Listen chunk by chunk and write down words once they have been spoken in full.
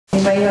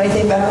Anybody know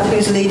anything about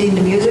who's leading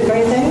the music or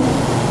anything?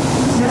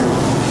 No.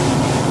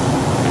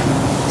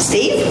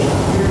 Steve?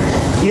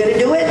 You gonna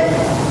do it?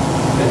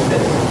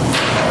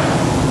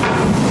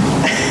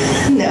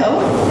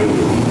 No?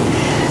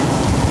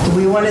 Do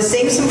we want to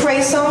sing some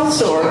praise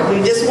songs, or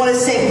we just want to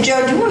sing?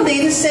 Joe, do you want to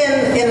lead us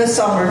in a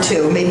song or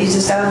two? Maybe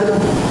just out of the...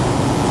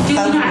 Do you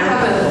not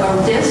have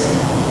a disc?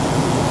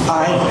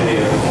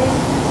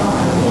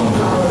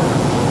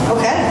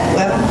 Okay,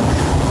 well,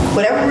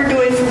 whatever we're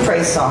doing for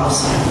praise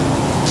songs.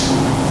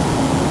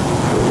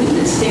 We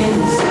could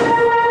stand and sing.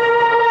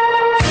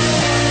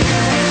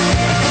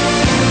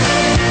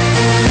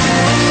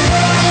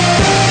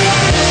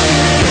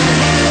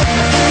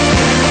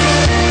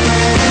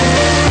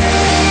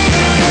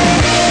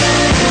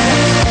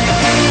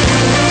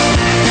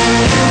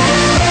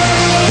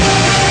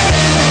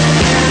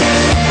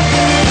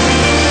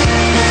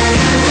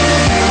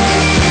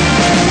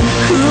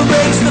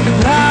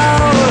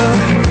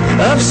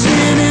 Of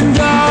sin and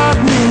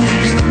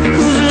darkness,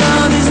 whose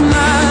love is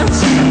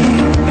mighty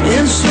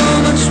and so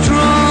much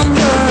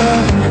stronger.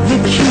 The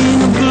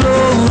King of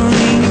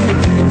glory,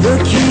 the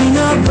King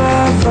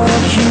above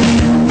all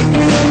kings,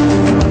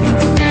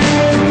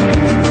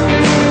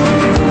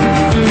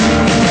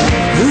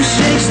 who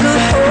shakes the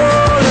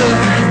whole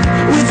earth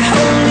with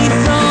holy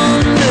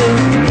thunder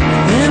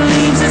and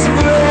leaves us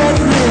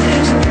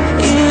breathless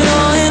in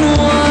awe and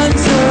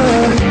wonder.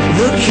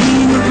 The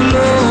King of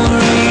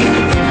glory,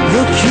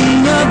 the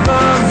King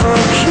above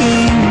all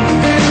kings.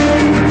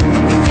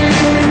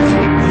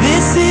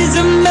 This is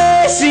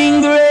amazing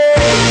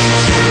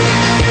grace.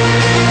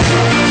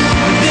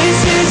 This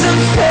is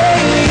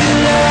unfailing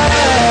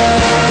love.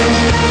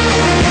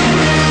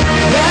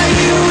 That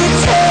you would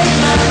take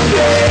my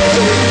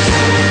place,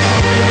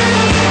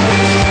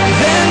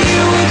 that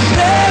you would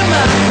bear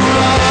my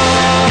cross.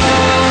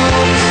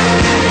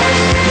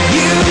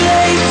 You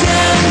laid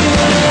down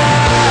your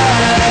life,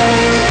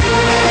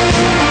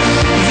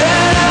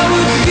 that I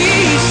would be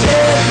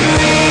set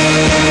free.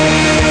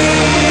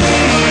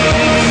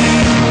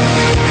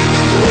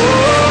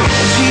 Oh,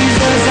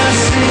 Jesus, I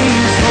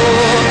sing for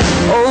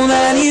all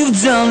that you've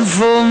done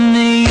for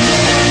me.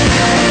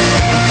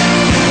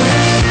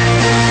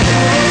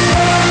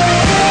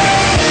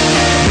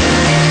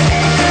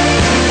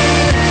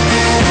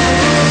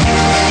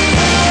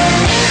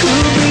 Who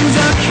brings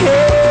our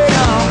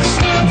chaos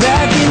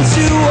back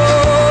into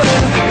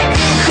order?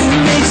 Who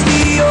makes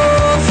the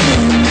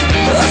orphan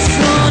a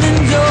son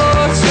and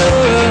daughter?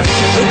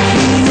 The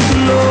King of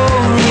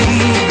glory,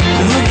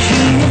 the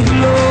King of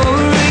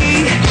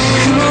glory,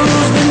 who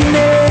rules the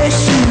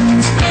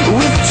nations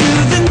with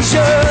truth and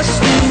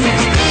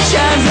justice,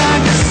 shines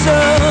like the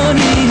sun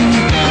in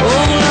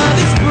all of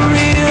its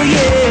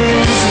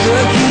brilliance. The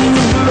King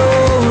of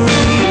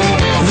glory,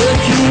 the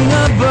King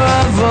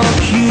above all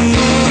kings.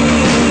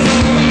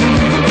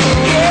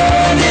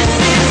 Yeah, this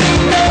is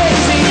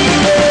amazing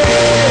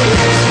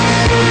grace.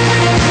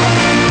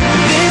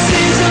 This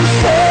is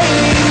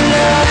unfailing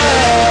love,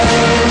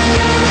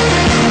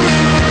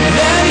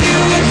 that you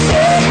would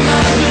take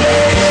my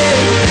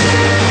place,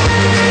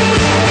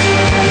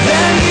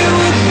 that you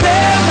would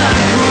bear my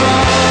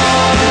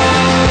cross.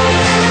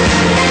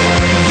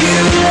 You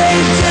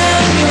laid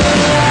down your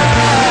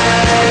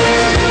life,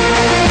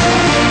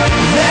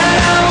 that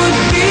I would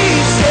be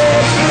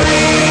set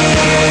free.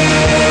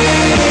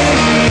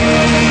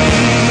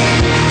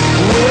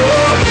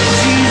 Oh,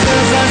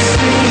 Jesus, I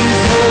sing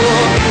for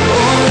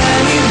all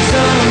that you've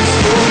done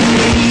for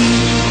me.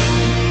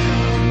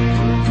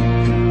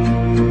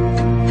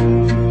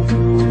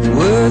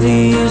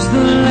 Worthy is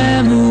the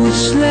Lamb who was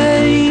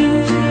slain.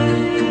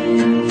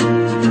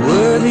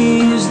 Worthy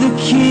is the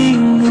King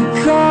who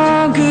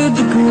conquered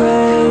the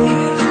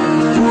grave.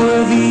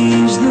 Worthy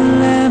is the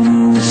Lamb who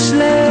was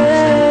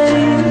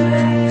slain.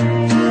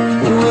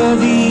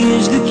 Worthy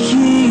is the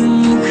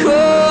King who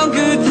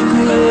conquered the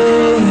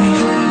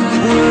grave.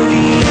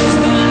 Worthy is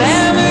the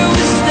Lamb who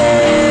was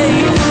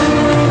slain.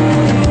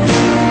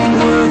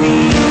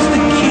 Worthy is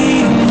the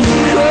King who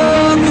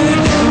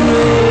conquered the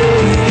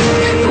grave.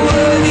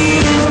 Worthy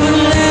is the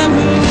Lamb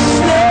who was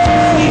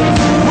slain.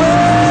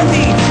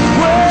 Worthy,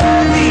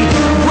 worthy,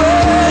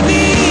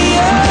 worthy.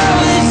 Oh,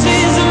 this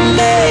is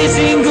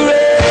amazing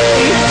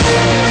grace.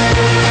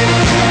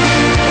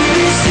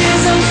 This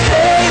is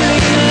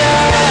unfailing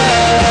love.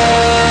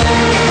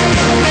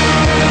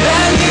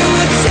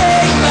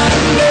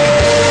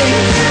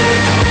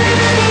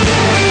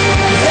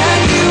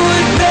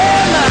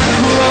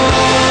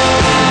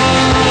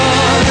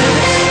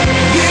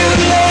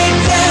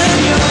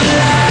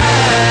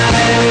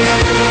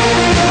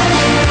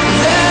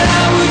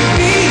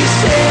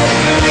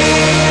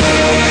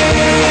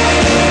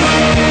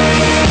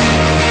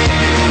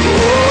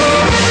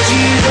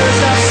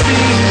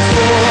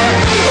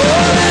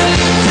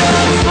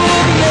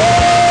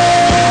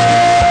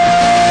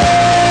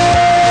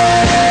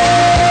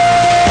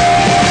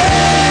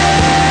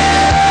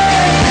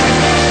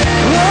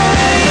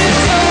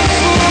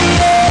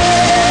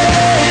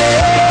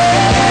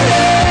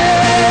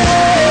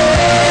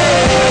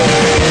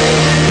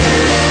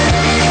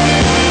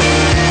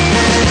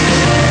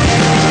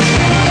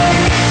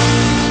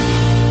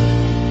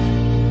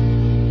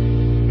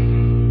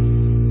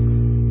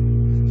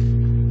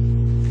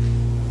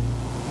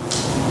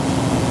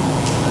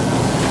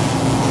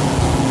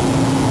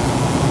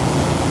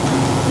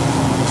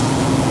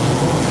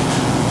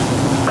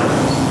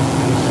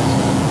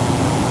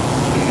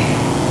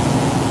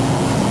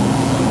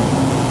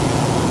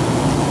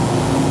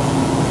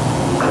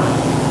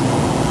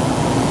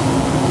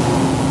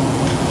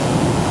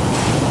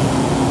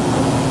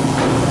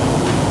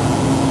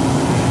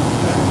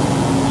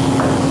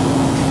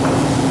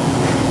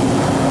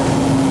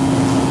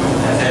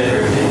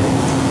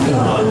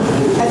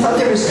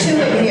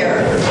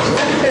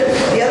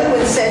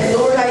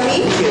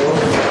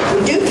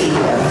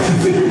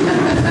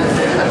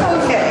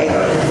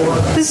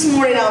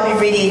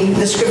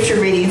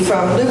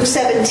 Luke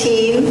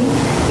 17,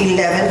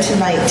 11 to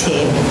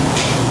 19.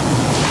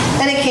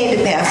 And it came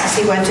to pass, as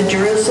he went to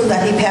Jerusalem,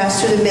 that he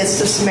passed through the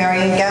midst of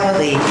Samaria and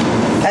Galilee.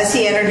 As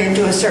he entered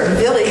into a certain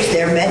village,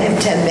 there met him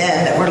 10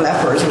 men that were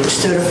lepers, which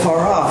stood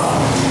afar off.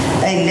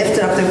 And he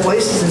lifted up their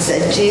voices and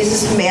said,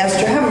 Jesus,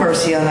 Master, have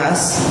mercy on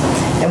us.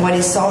 And when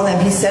he saw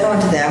them, he said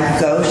unto them,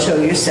 Go, show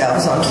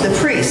yourselves unto the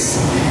priests.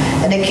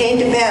 And it came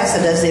to pass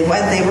that as they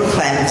went, they were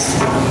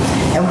cleansed.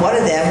 And one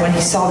of them, when he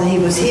saw that he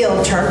was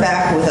healed, turned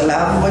back with a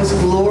loud voice,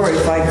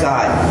 glorified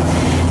God.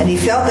 And he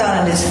fell down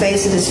on his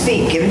face at his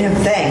feet, giving him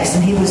thanks,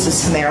 and he was a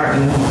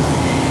Samaritan.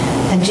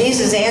 And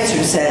Jesus answered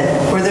and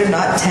said, Were there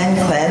not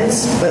 10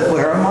 cleansed? But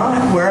where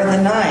are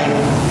the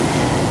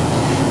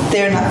 9?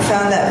 There are not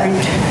found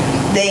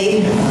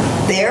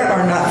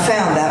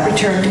that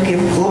return to give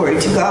glory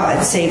to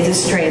God, save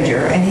this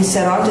stranger. And he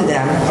said unto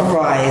them,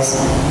 Arise,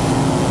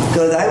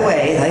 go thy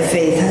way, thy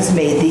faith has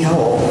made thee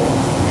whole.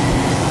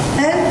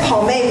 And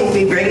Paul May will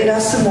be bringing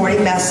us the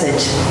morning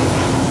message.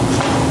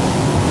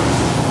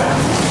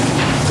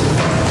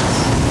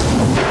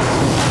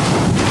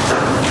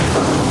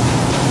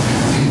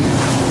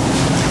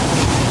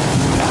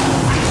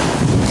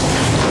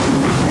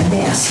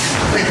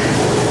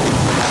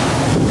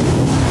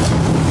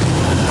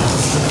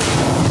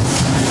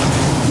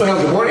 Well,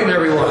 good morning,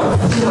 everyone.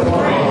 Good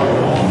morning.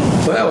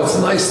 Well, it's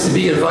nice to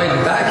be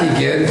invited back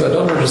again, but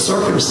under the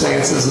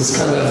circumstances, it's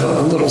kind of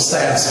a little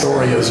sad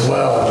story as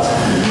well.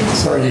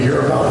 Sorry to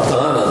hear about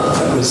Donna.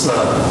 That was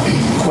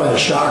quite a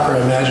shocker,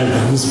 I imagine,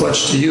 as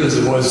much to you as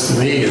it was to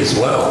me as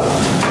well.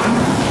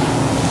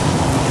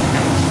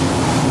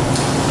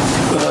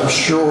 But I'm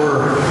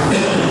sure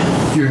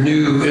your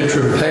new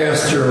interim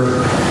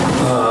pastor,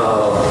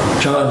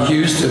 John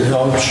Houston,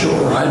 I'm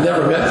sure, I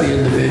never met the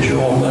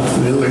individual, I'm not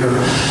familiar,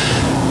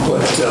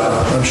 but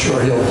I'm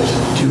sure he'll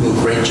do a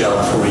great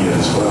job for you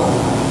as well.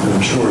 And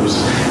I'm sure it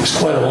was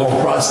quite a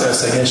long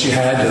process. I guess you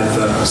had to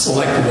have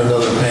selected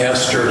another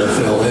pastor to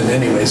fill in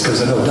anyways,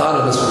 because I know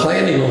Donna was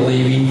planning on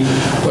leaving,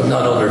 but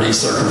not under these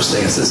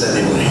circumstances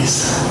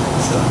anyways.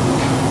 So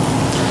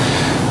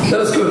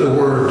let us go to the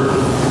Word,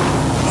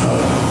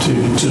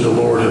 to the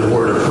Lord in a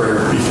word of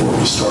prayer before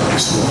we start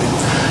this morning.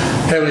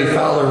 Heavenly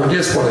Father, we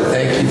just want to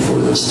thank you for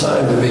this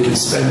time that we can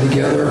spend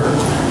together.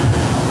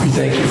 We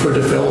thank you for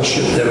the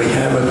fellowship that we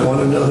have with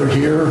one another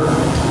here.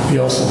 We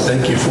also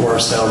thank you for our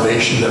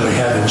salvation that we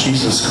have in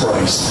Jesus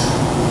Christ,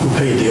 who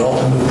paid the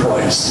ultimate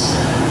price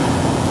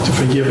to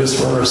forgive us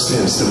for our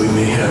sins, that we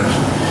may have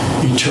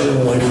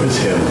eternal life with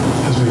him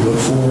as we look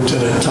forward to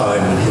that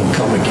time when he'll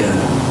come again.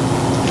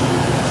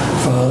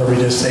 Father, we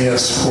just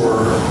ask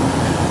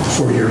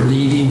for your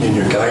leading and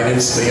your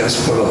guidance. We ask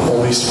for the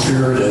Holy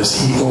Spirit as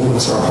he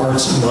opens our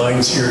hearts and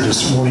minds here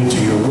this morning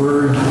to your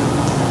word.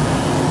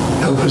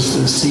 Help us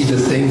to see the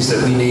things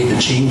that we need to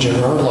change in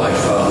our life,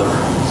 Father,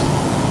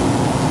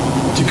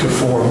 to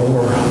conform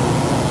more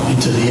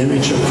into the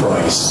image of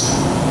Christ,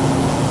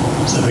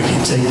 so that we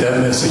can take that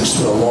message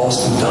to a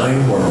lost and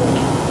dying world.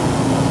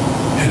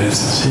 And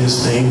it's in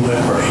his name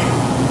I pray.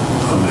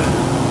 Amen.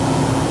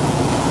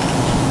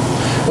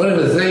 One of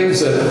the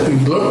things that we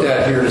looked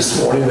at here this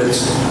morning that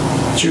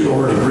you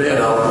already read,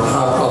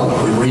 I'll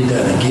probably read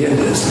that again,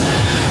 is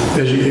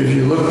if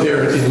you look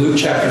there in Luke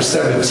chapter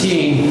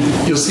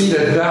 17, you'll see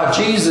that now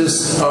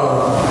Jesus,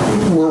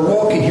 we're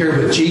walking here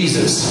with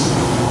Jesus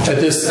at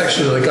this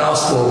section of the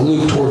Gospel of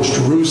Luke towards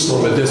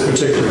Jerusalem at this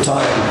particular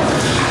time.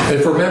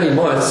 And for many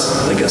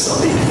months, I guess I'll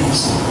need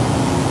these.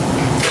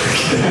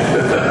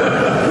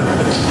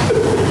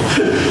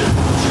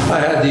 I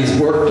had these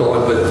worked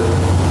on, but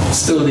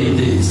still need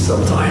these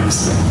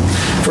sometimes.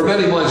 For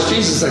many months,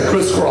 Jesus had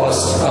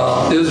crisscrossed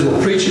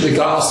Israel, preaching the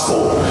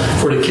gospel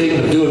for the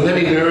kingdom, doing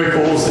many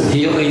miracles and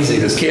healings. He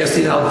was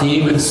casting out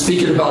demons,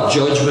 speaking about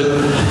judgment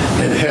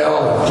and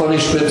hell and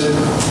punishment,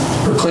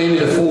 proclaiming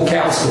the full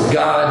counsel of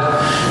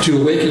God to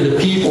awaken the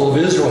people of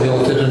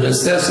Israel to the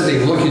necessity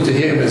of looking to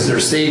him as their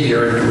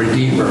Savior and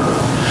Redeemer.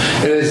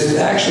 And it's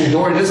actually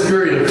during this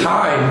period of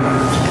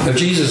time of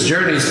Jesus'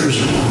 journeys, which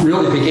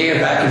really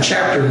began back in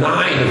chapter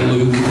 9 of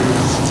Luke,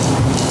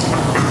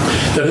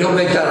 that he'll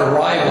make that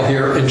arrival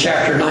here in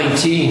chapter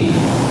 19.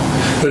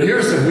 But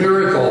here's the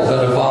miracle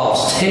that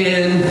involves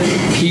 10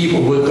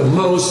 people with the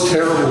most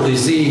terrible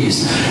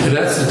disease, and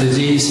that's the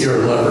disease here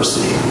of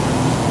leprosy.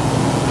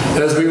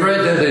 And as we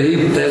read that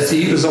as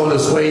he was on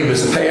his way, he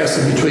was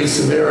passing between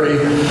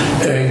Samaria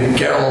and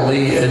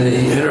Galilee, and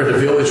he entered a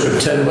village with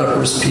 10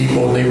 leprous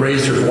people, and they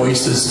raised their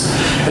voices.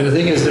 And the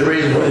thing is, they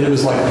raised their voices, it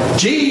was like,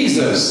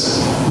 Jesus,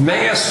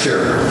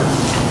 Master,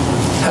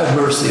 have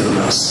mercy on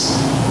us.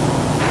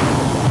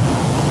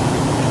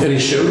 And he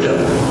showed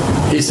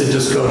them. He said,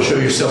 just go and show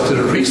yourself to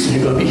the priest and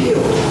you're going to be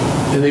healed.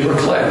 And they were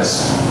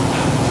cleansed.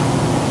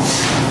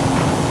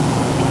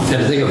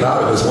 And the thing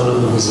about it was one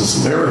of them was a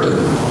Samaritan.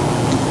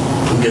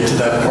 We'll get to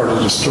that part of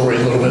the story a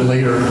little bit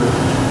later.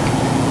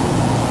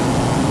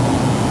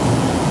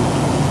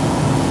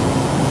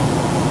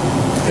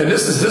 And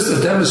this is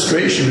a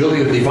demonstration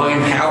really of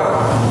divine power.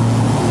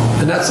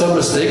 And that's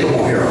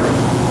unmistakable here.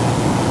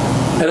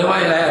 And I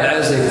might add,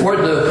 as a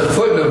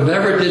footnote,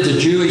 never did the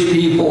Jewish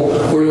people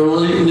or the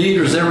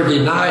leaders ever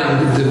deny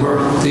the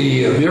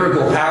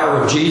miracle power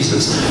of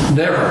Jesus.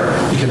 Never.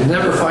 You can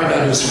never find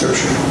that in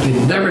Scripture. They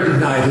never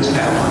denied his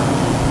power.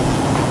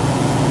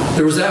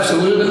 There was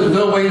absolutely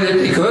no way that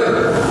they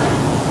could.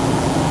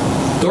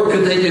 Nor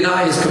could they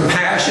deny his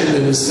compassion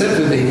and his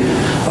sympathy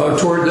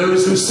toward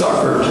those who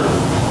suffered.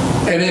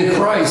 And in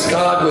Christ,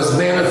 God was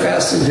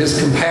manifesting his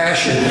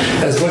compassion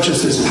as much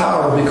as his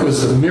power,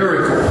 because the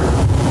miracle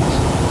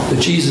that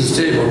Jesus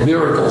did were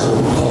miracles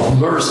of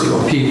mercy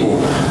on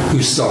people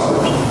who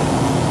suffered.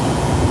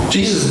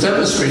 Jesus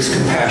demonstrates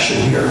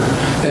compassion here.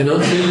 And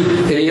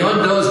he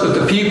undoes what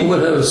the people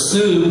would have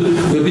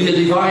assumed would be a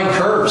divine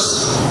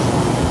curse.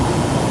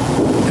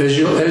 As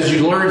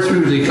you learn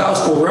through the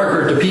gospel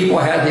record, the people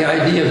had the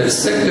idea that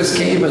sickness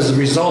came as a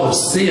result of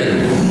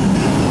sin.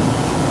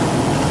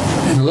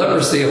 And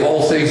leprosy of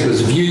all things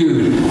was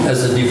viewed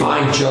as a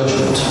divine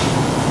judgment.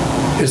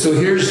 And so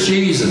here's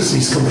Jesus.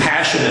 He's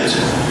compassionate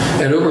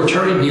and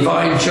overturning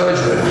divine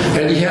judgment.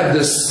 And he had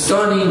this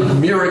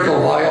stunning miracle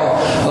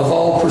of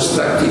all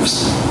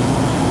perspectives.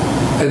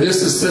 And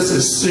this is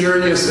a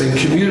serious and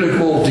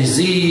communicable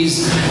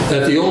disease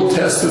that the Old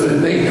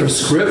Testament made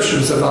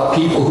prescriptions about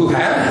people who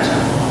had it.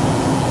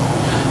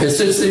 And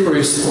since they were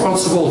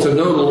responsible to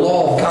know the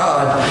law of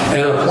God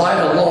and apply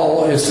the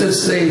law, and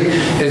since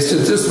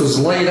this was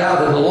laid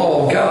out in the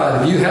law of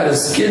God, if you had a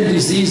skin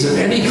disease of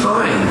any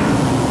kind,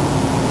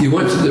 you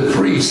went to the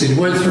priest and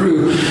went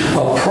through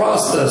a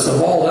process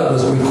of all that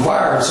was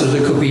required, so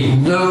there could be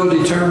no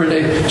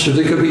determination, so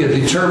there could be a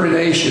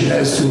determination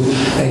as to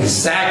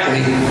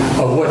exactly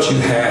of what you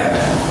had.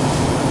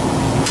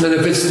 And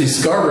if it's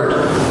discovered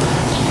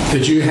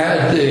that you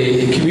had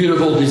a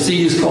communicable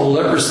disease called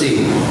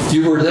leprosy,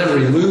 you were then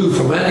removed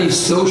from any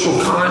social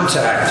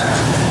contact,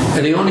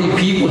 and the only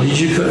people that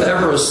you could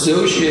ever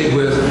associate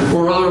with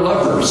were other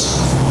lepers.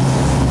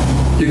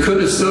 You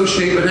couldn't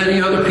associate with any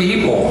other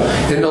people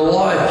in the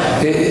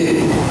life,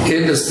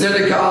 in the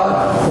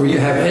synagogue, or you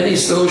have any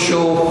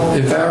social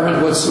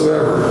environment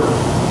whatsoever.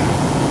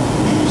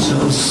 So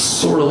it's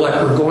sort of like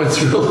we're going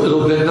through a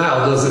little bit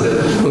now, doesn't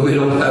it? But we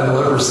don't have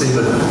leprosy,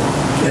 but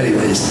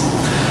anyways.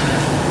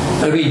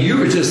 I mean, you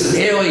were just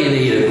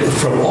alienated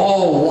from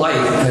all life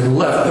and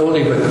left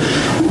only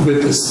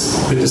with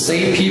the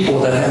same people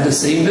that had the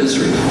same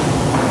misery.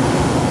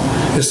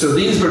 And so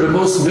these were the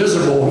most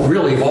miserable,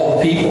 really, of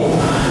all people.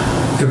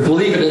 And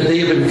believing that they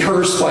had been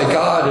cursed by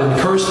God and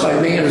cursed by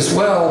man as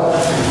well,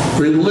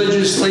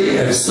 religiously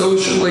and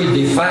socially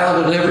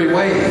defiled in every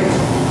way.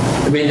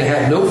 I mean, they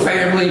had no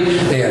family,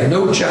 they had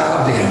no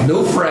job, they had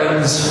no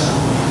friends,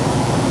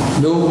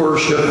 no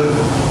worship,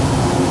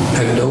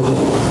 and no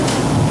hope.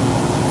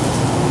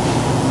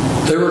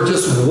 They were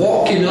just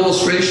walking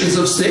illustrations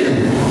of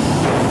sin.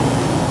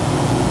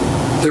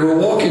 They were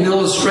walking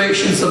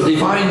illustrations of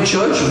divine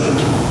judgment.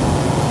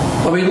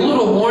 I mean,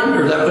 little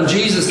wonder that when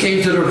Jesus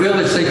came to their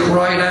village, they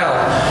cried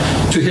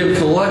out to him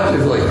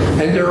collectively,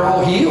 and they're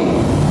all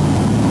healed.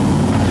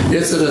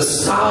 It's an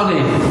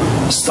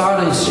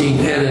astonishing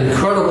and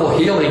incredible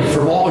healing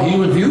from all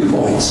human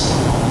viewpoints.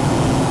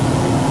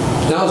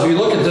 Now, as we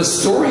look at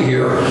this story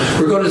here,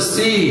 we're going to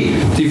see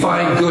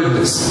divine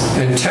goodness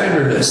and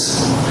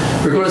tenderness.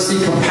 We're going to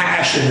see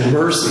compassion and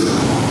mercy.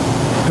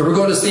 And we're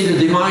going to see the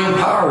divine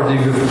power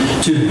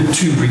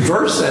to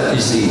reverse that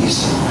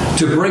disease,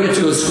 to bring it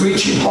to a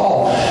screeching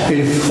halt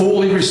and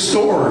fully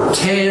restore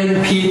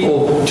 10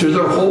 people to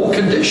their whole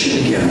condition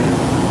again,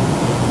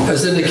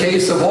 as in the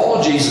case of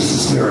all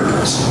Jesus'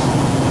 miracles.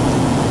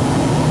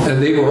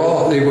 And they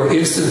were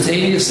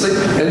instantaneously,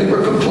 and they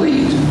were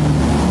complete.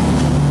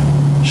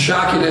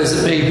 Shocking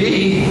as it may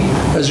be,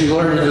 as you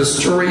learn in the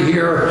story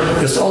here,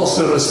 it's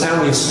also an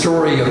astounding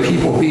story of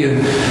people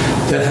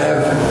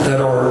that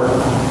are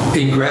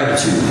in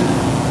gratitude,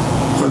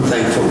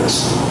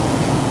 unthankfulness.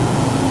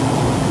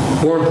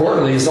 More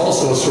importantly, it's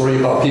also a story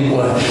about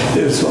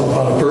it's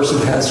about a person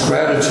who has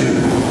gratitude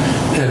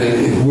and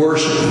in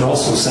worship and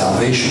also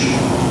salvation.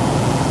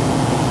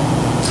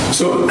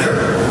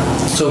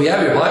 So you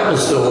have your Bible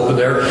still open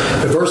there.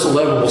 At verse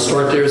 11, we'll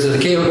start there. It says,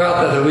 it came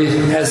about that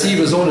as he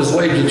was on his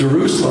way to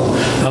Jerusalem.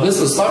 Now, this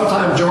was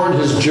sometime during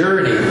his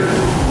journey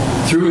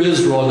through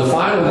Israel, in the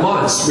final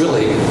months,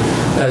 really,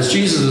 as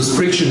Jesus was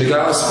preaching the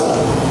gospel.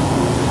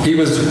 He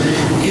was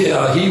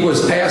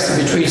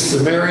passing between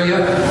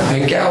Samaria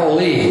and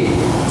Galilee.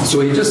 So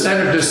he just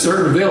entered this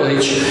certain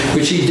village,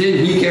 which he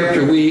did week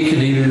after week,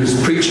 and he was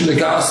preaching the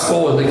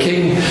gospel, and the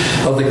king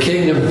of the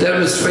kingdom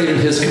demonstrated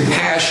his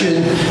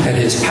compassion and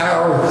his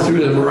power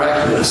through the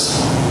miraculous.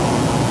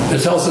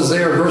 It tells us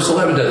there in verse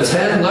 11 that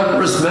 10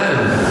 leprous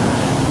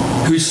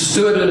men who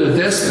stood at a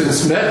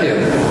distance met him.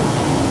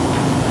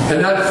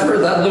 And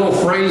that little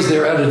phrase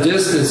there, at a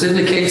distance,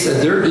 indicates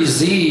that their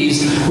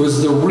disease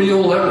was the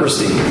real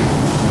leprosy,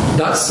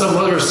 not some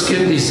other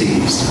skin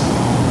disease.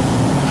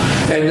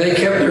 And they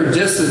kept their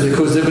distance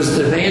because it was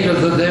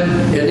demanded of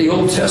them in the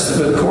Old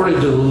Testament, according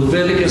to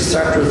Leviticus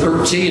chapter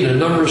 13 and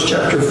Numbers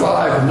chapter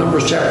 5 and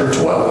Numbers chapter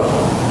 12.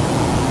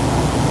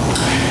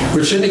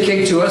 which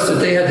indicate to us that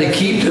they had to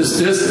keep this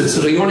distance, so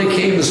they only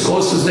came as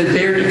close as they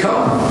dared to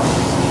come.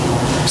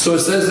 So it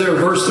says there in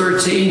verse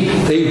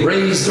 13, they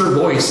raised their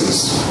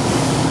voices.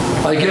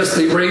 I guess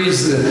they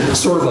raised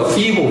sort of a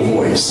feeble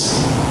voice.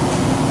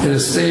 And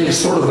it's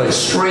sort of a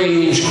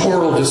strange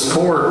choral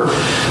discord.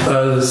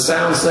 The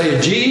sound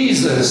saying,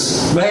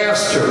 Jesus,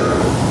 Master,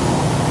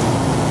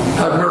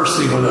 have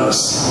mercy on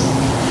us.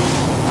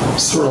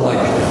 Sort of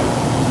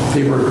like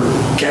they were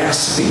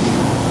gasping.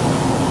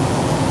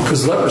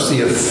 Because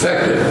leprosy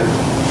affected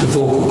the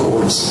vocal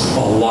cords a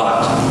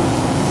lot.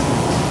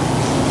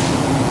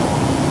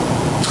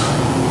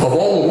 Of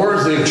all the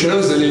words they've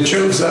chosen, they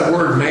chose that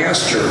word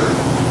master.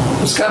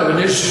 It's kind of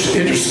an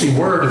interesting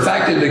word. In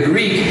fact, in the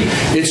Greek,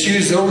 it's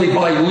used only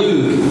by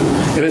Luke.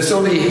 And it's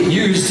only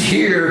used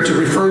here to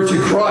refer to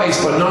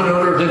Christ, but none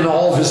other than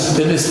all of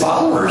his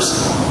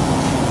followers.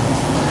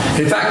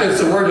 In fact,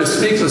 it's a word that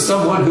speaks of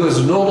someone who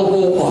has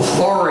notable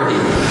authority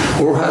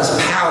or has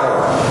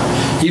power,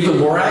 even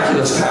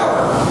miraculous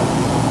power.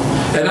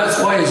 And that's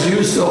why it's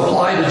used to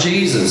apply to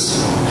Jesus.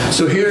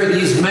 So here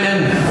these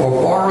men are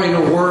borrowing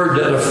a word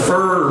that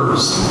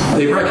affirms.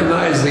 They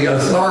recognize the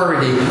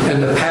authority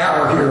and the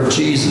power here of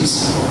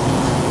Jesus.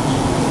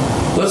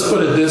 Let's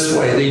put it this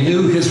way. They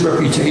knew his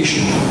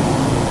reputation.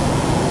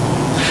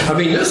 I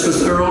mean, this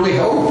was their only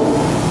hope.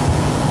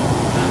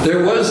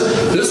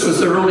 This was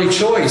their only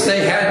choice.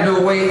 They had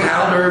no way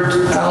out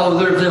of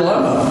their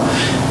dilemma.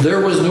 There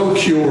was no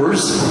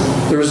cures.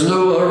 There was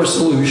no other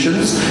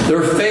solutions.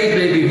 Their faith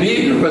may be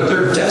meager, but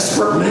they're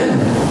desperate men.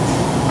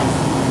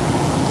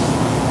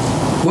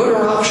 What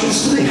other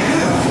options do they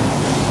have?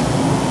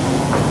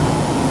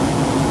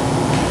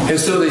 And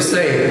so they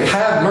say,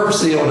 have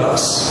mercy on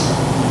us.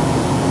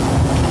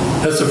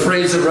 That's a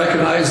phrase that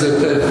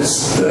recognizes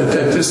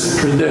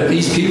that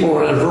these people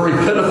are in a very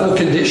pitiful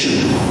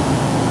condition.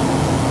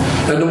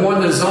 And the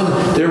one that's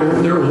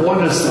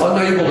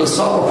unable to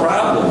solve a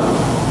problem.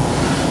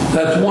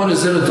 That one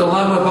is in a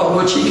dilemma about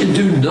which he can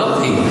do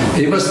nothing.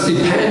 He must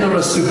depend on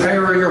a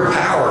superior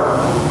power.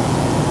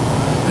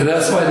 And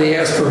that's why they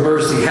ask for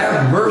mercy.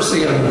 Have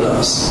mercy on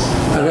us.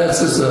 And that's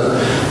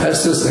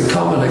just a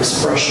common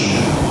expression.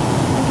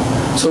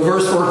 So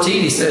verse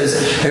 14, he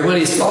says, and when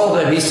he saw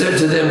them, he said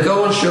to them,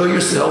 go and show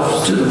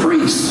yourselves to the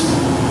priest.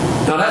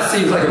 Now that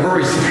seems like a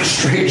very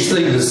strange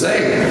thing to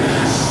say.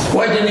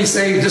 Why didn't he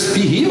say, just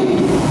be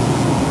healed?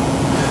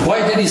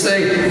 Why did he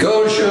say,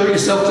 go and show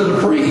yourself to the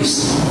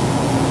priest?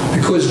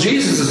 Because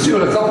Jesus is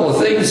doing a couple of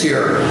things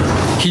here.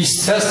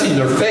 He's testing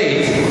their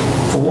faith,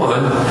 for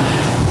one.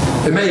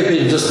 It may have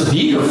been just a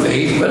meager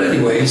faith, but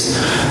anyways.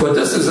 But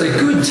this is a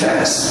good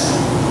test.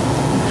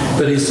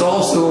 But he's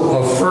also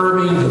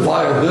affirming the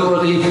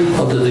viability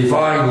of the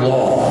divine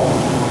law.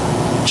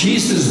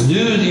 Jesus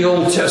knew the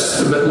Old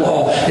Testament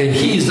law, and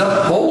he's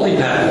upholding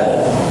that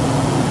law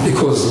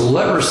because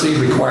leprosy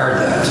required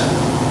that.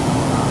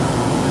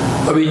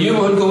 I mean, you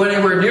wouldn't go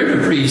anywhere near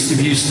the priest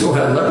if you still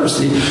had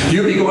leprosy.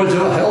 You'd be going to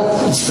the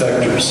health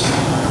inspectors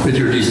with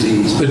your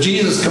disease. But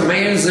Jesus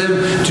commands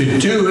them to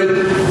do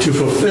it, to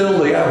fulfill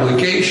the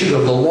obligation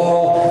of the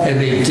law, and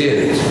they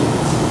did it.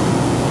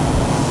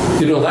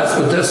 You know, that's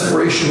what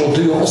desperation will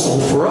do also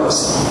for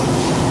us.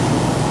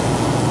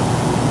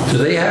 Do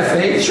they have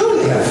faith? Sure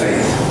they have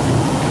faith.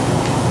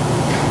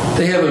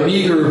 They have a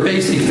meager,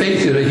 basic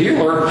faith in a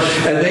healer,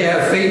 and they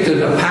have faith in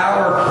the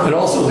power and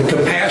also the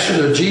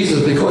compassion of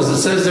Jesus, because it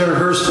says there in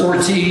verse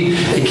 14,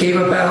 it came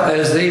about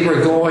as they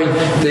were going,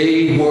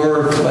 they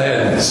were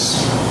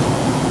cleansed.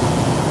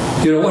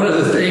 You know, one of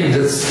the things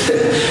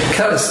that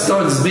kind of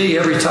stuns me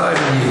every time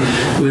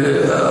when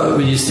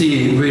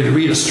you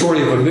read a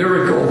story of a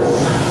miracle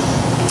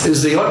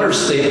is the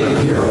understatement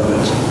here of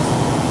it.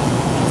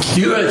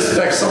 You would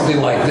expect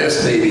something like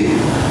this, maybe.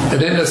 And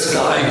then the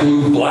sky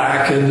grew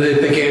black, and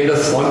it began to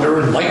thunder,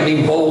 and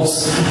lightning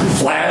bolts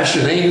flashed,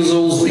 and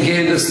angels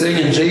began to sing,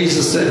 and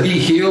Jesus said, be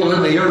healed,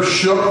 and the earth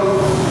shook.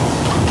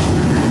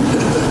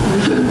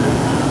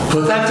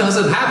 But that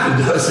doesn't happen,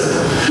 does it?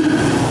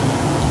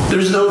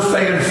 There's no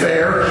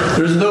fanfare.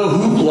 There's no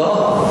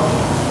hoopla.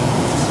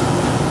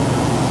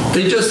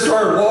 They just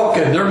start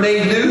walking. They're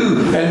made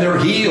new, and they're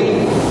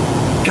healed.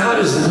 God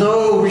is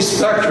no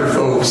respecter,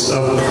 folks,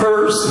 of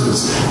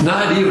persons,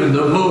 not even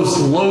the most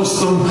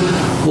loathsome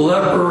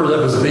leper that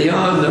was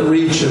beyond the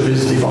reach of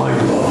his divine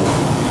love.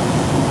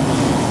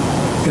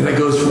 And that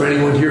goes for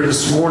anyone here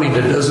this morning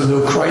that doesn't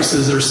know Christ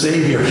as their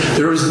Savior.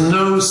 There is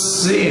no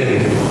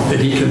sin that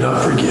he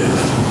cannot forgive.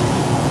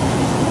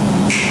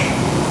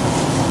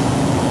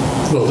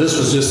 Well, this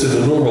was just in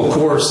the normal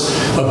course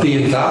of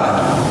being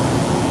God.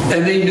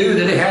 And they knew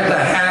that they had to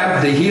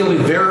have the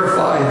healing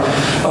verified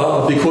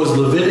because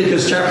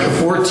Leviticus chapter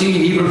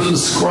 14 even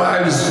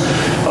prescribes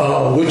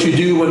what you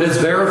do when it's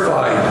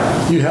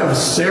verified. You have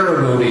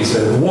ceremonies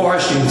and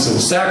washings and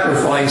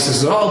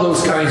sacrifices and all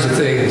those kinds of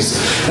things.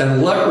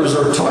 And lepers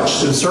are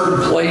touched in certain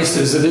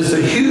places. And it's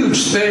a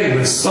huge thing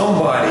when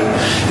somebody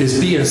is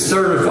being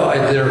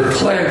certified they're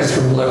cleansed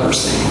from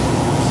leprosy.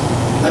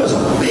 That was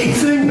a big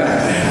thing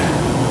back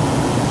then.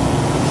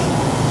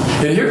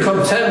 And here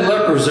come 10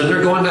 lepers, and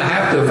they're going to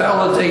have to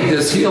validate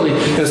this healing,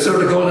 and so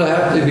they're going to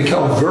have to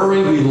become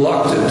very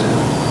reluctant,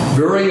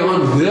 very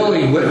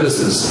unwilling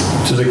witnesses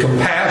to the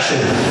compassion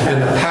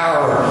and the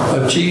power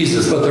of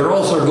Jesus. But they're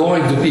also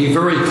going to be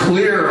very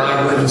clear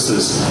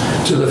eyewitnesses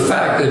to the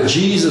fact that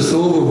Jesus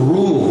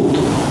overruled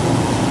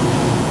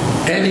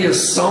any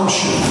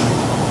assumption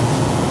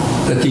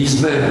that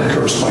these men were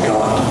cursed by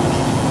God.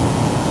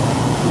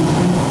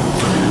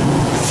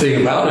 The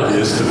thing about it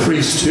is the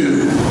priests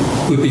too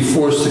would be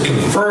forced to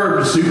confirm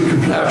the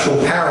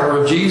supernatural power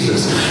of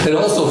Jesus. It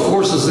also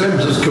forces them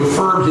to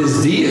confirm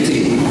his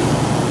deity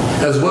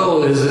as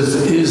well as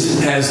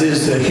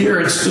his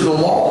adherence to the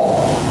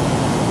law.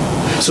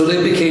 So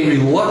they became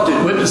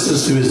reluctant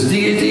witnesses to his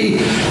deity,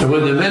 and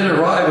when the men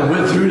arrived and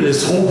went through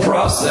this whole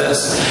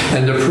process,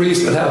 and the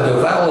priest would have to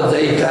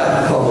validate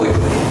that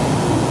publicly.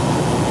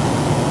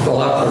 Well,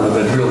 that part of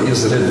it really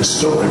isn't in the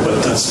story,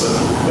 but that's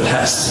what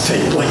has to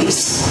take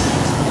place.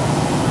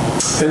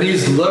 And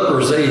these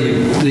lepers,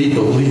 they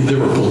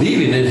were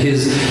believing in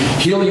his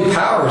healing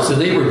powers,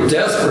 and they were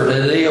desperate,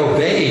 and they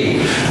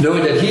obeyed,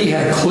 knowing that he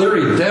had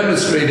clearly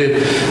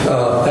demonstrated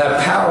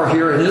that power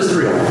here in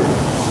Israel.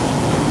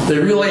 They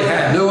really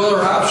had no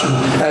other option.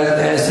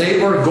 As they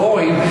were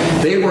going,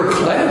 they were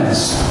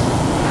cleansed.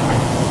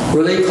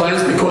 Were they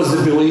cleansed because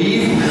they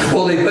believed?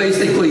 Well, they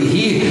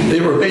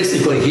were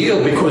basically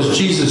healed because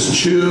Jesus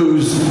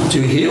chose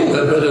to heal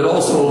them, but it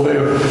also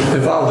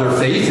involved their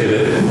faith in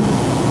it.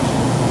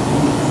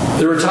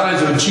 There were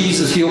times when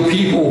Jesus healed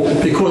people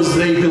because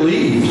they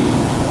believed.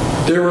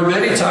 There were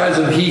many times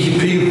when he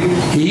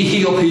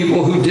healed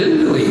people who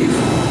didn't believe.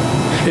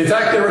 In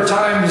fact, there were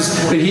times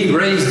when he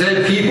raised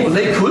dead people and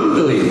they couldn't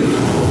believe.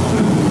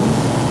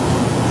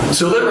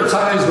 So there were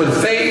times when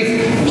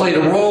faith played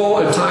a role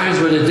and times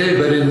when it did.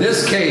 But in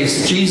this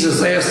case,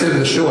 Jesus asked them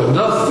to show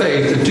enough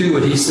faith to do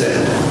what he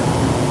said.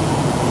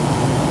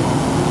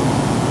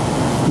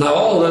 Now,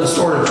 all of them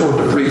started toward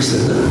the priest,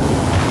 isn't it?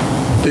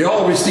 They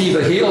all received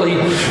a healing,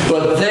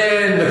 but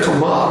then the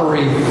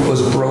camaraderie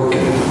was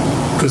broken.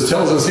 Because it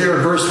tells us here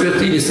in verse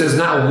 15, he says,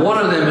 now one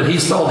of them, when he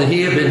saw that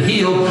he had been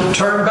healed,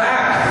 turned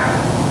back.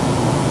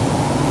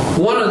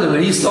 One of them,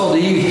 when he saw that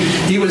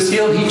he was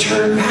healed, he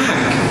turned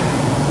back.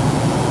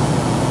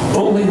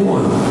 Only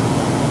one.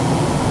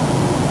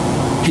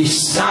 He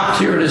stopped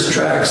here in his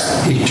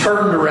tracks. He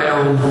turned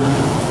around,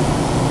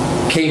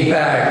 came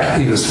back.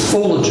 He was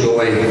full of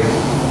joy,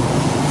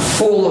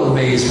 full of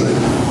amazement,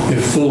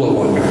 and full of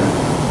wonder.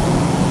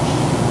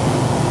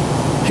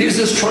 He was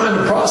just trying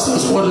to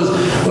process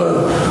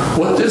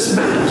what this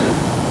meant.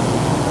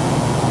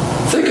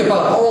 Think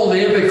about all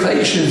the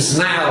implications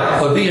now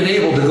of being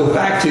able to go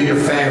back to your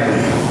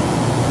family,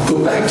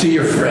 go back to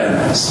your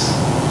friends.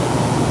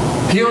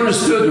 He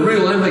understood the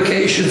real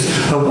implications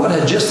of what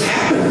had just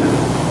happened.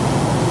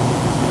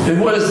 And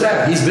what is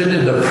that? He's been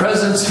in the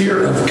presence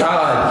here of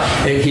God,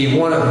 and he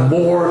wanted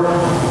more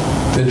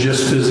than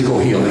just physical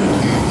healing.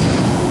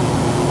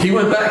 He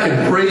went back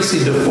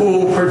embracing the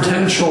full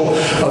potential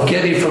of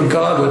getting from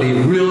God what he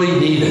really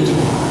needed.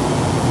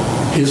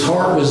 His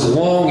heart was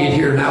longing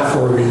here now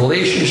for a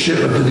relationship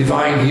with the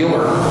divine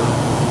healer.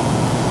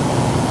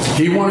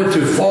 He wanted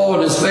to fall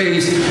on his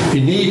face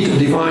beneath the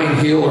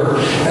divine healer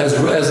as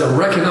a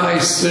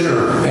recognized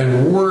sinner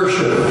and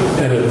worship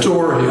and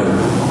adore him,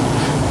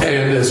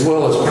 and as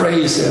well as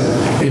praise him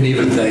and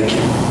even thank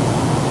him.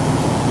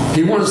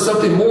 He wanted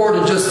something more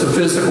than just a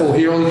physical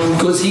healing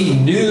because he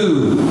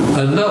knew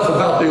enough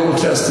about the Old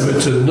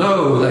Testament to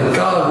know that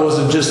God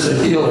wasn't just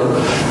a healer,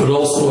 but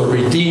also a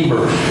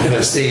redeemer and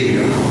a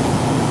savior.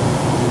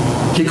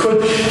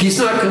 He's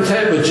not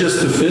content with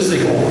just the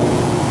physical.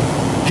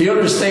 He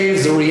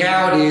understands the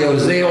reality of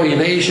his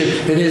alienation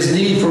and his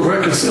need for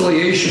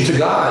reconciliation to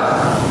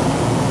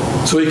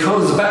God. So he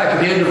comes back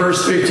at the end of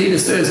verse 15. It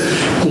says,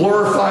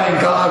 glorifying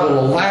God with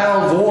a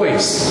loud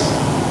voice.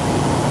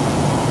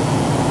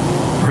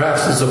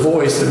 Perhaps it's a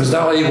voice that was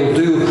not able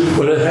to do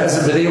what it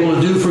hasn't been able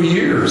to do for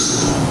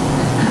years.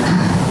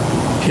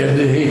 He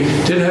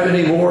didn't have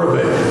any more of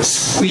a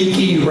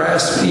squeaky,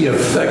 raspy,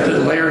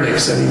 affected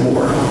larynx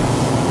anymore.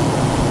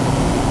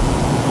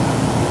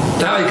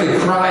 Now he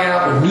could cry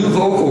out with new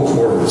vocal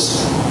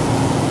cords.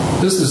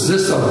 This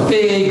is a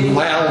big,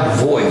 loud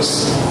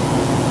voice.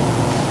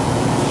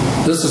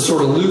 This is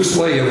sort of Luke's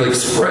way of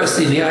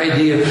expressing the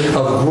idea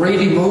of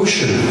great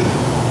emotion.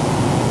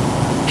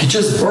 He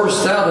just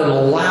burst out in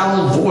a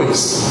loud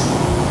voice.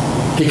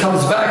 He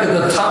comes back at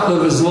the top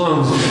of his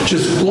lungs,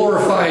 just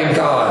glorifying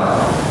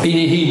God,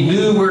 meaning he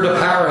knew where the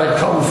power had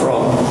come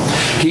from.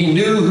 He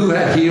knew who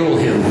had healed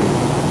him.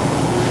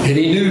 And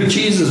he knew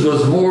Jesus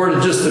was more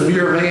than just a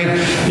mere man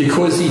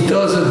because he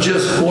doesn't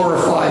just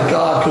glorify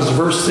God, because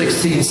verse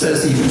 16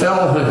 says he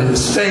fell on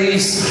his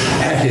face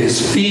at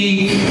his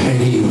feet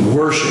and he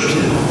worshiped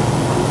him.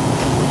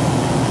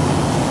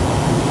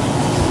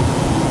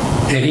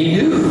 And he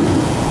knew.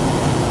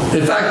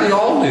 In fact, they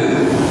all knew,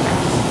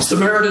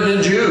 Samaritan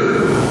and Jew,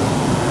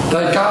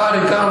 that God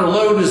and God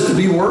alone is to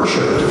be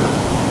worshipped.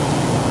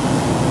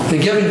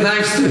 And giving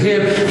thanks to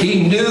him,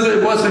 he knew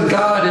it wasn't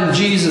God and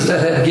Jesus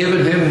that had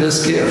given him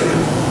this gift.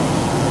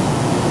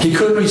 He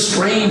couldn't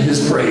restrain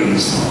his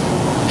praise.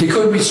 He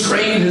couldn't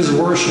restrain his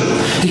worship.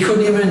 He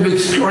couldn't even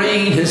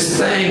restrain his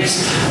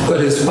thanks.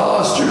 But his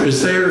posture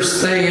is there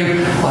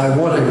saying, I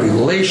want a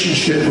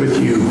relationship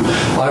with you.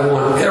 I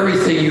want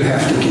everything you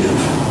have to give.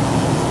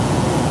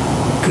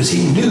 Because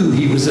he knew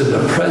he was in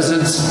the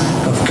presence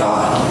of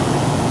God.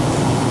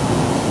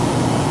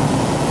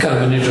 Kind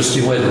of an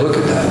interesting way to look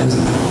at that, isn't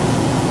it?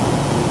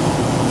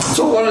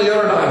 So what are the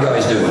other 9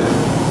 guys doing?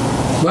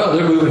 Well,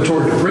 they're moving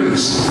toward the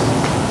priest.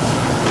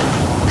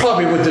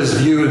 Probably with this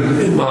view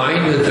in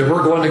mind that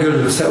we're going to go to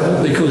the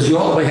temple because you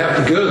only have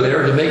to go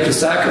there to make the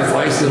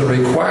sacrifice that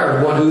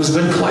required one who's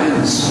been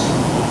cleansed.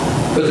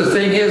 But the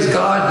thing is,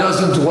 God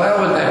doesn't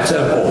dwell in that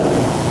temple.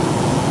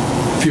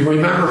 If you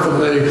remember from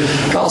the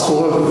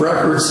Gospel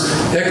records,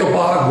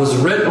 Ichabod was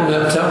written on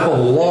that temple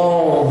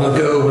long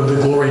ago when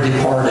the glory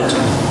departed.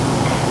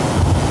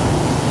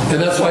 And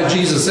that's why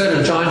Jesus said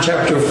in John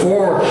chapter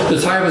 4, the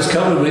time is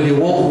coming when you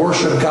won't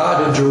worship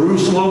God in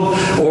Jerusalem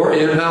or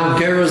in Mount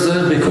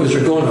Gerizim, because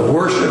you're going to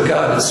worship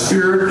God in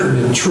spirit and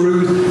in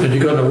truth, and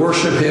you're going to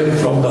worship him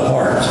from the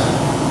heart.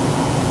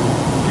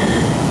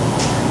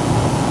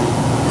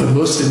 But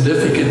most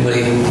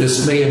significantly,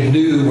 this man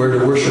knew where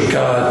to worship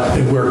God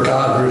and where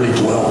God really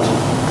dwelt.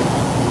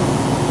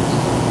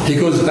 He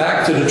goes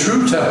back to the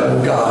true temple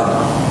of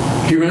God.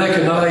 He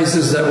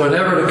recognizes that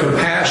whenever the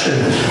compassion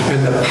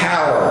and the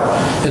power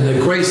and the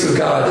grace of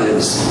God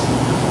is,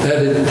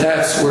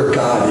 that's where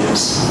God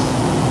is.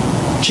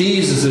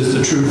 Jesus is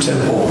the true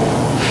temple.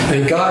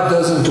 And God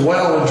doesn't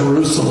dwell in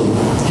Jerusalem.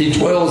 He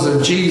dwells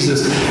in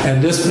Jesus,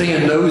 and this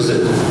man knows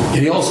it. And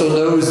he also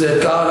knows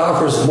that God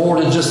offers more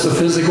than just a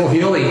physical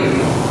healing.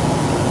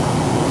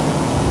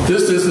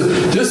 This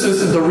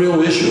isn't the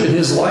real issue in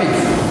his life.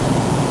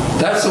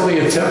 That's only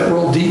a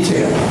temporal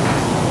detail.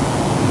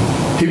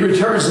 He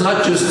returns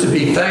not just to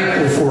be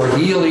thankful for a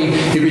healing,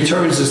 he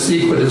returns to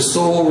seek what his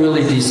soul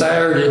really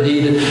desired and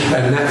needed,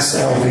 and that's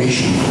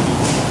salvation.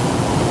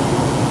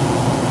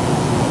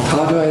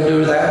 How do I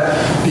know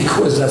that?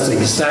 Because that's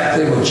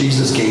exactly what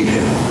Jesus gave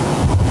him.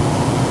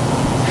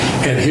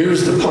 And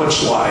here's the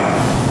punchline.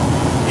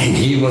 And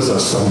he was a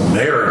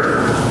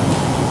Samaritan.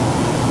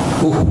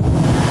 Ooh,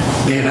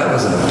 man, that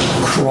was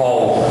a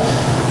crawl.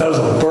 That was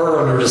a burr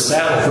under the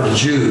saddle for the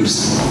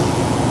Jews.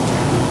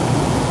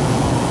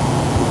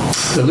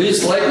 The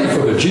least likely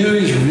from a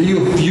Jewish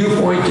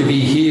viewpoint to be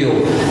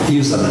healed, he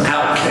was an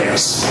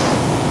outcast.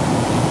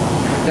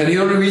 And the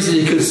only reason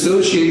he could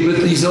associate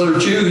with these other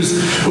Jews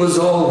was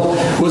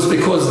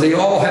because they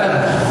all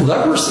had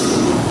leprosy.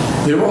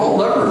 They were all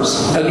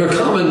lepers, and their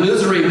common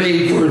misery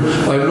made for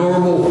a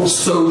normal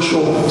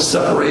social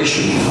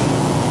separation.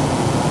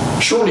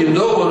 Surely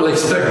no one would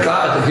expect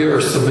God to heal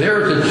a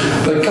Samaritan,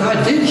 but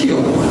God did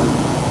heal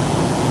one.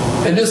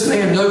 And this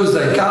man knows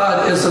that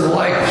God isn't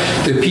like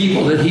the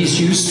people that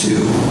he's used to.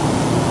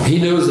 He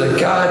knows that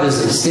God is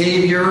a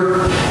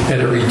Savior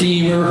and a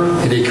Redeemer,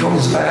 and he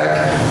comes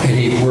back and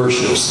he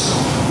worships.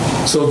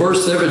 So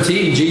verse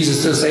 17,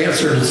 Jesus just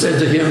answered and said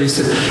to him, he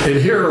said, and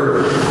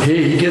here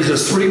he gives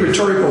us 3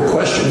 rhetorical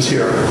questions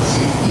here.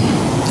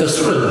 To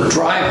sort of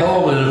drive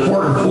home an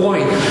important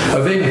point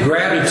of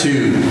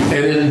ingratitude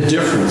and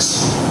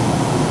indifference.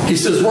 He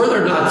says, were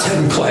there not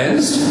 10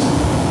 cleansed?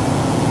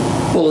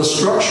 Well, the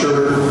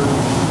structure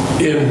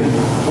in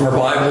our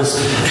Bibles,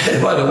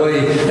 by the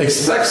way,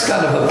 expects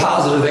kind of a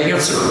positive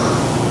answer.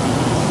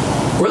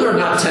 Were there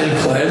not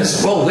 10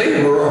 cleansed? Well,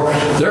 there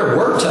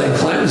were 10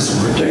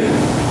 cleansed, weren't they?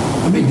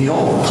 I mean, they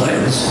all were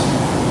cleansed.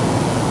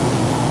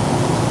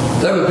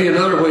 That would be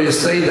another way to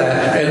say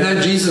that. And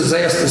then Jesus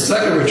asked the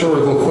second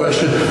rhetorical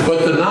question,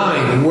 but the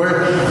 9,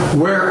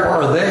 where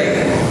are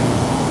they?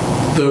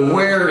 The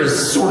where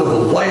is sort of a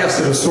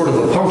last and a sort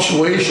of a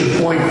punctuation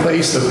point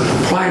place of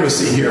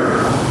primacy here.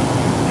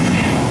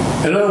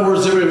 In other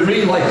words, it would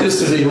read like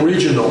this in the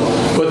original,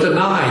 but the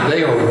 9,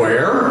 they are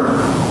where?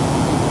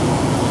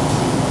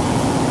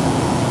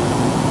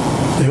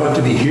 They ought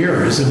to be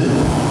here, isn't it?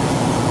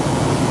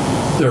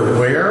 They're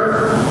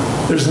where?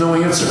 There's no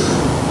answer.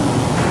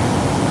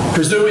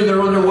 Presuming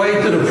they're on their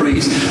way to the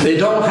priest. They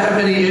don't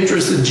have any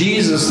interest in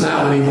Jesus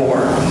now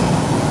anymore.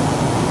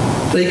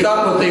 They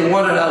got what they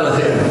wanted out of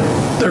him.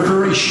 They're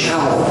very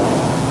shallow,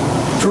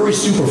 very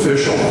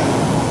superficial.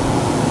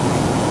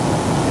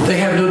 They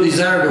have no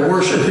desire to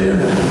worship him,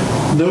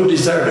 no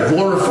desire to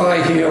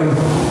glorify him,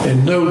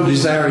 and no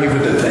desire even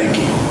to thank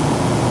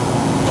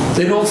him.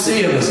 They don't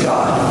see him as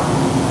God.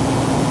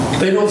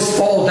 They don't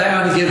fall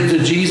down and give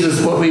to Jesus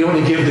what we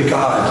only give to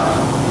God.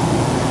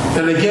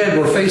 And again,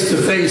 we're face to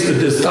face with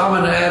this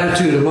dominant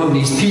attitude among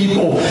these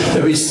people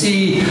that we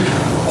see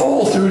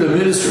all through the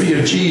ministry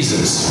of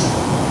Jesus.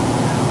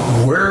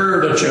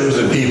 We're the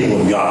chosen people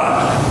of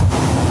God.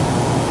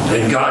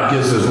 And God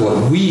gives us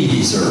what we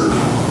deserve.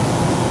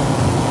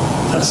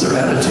 That's their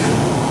attitude.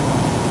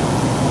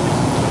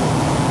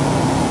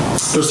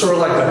 They're sort of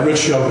like that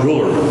rich young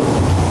ruler.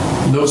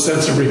 No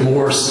sense of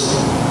remorse,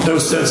 no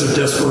sense of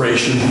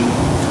desperation.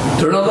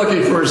 They're not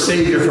looking for a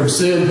savior from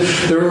sin.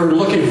 They're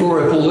looking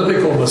for a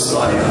political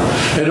Messiah.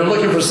 And they're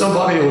looking for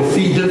somebody who will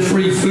feed them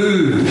free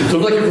food. They're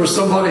looking for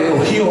somebody who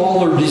will heal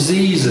all their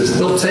diseases.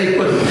 They'll take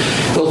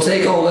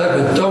all that,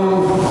 but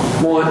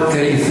don't want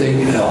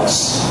anything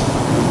else.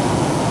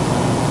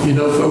 You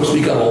know, folks,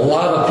 we got a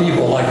lot of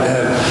people like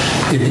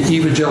that in the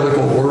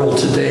evangelical world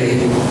today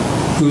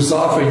who's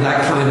offering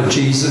that kind of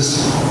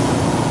Jesus.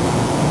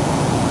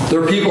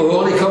 There are people who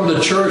only come to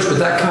church with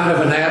that kind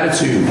of an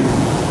attitude.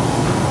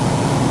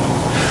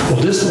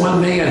 Well, this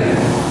one man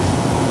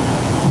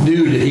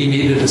knew that he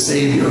needed a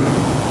Savior.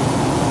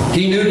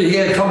 He knew that he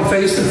had come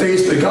face to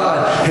face with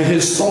God, and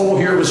his soul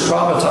here was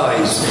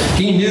traumatized.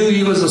 He knew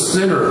he was a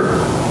sinner,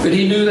 but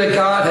he knew that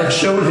God had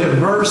shown him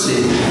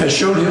mercy, had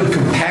shown him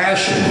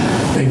compassion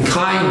and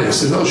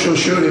kindness, and also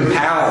showed him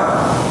power.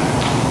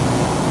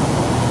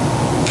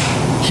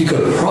 He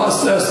could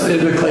process the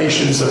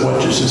implications of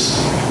what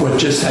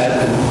just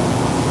happened.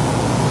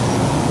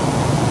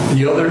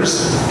 The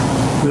others,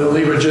 well,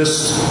 they were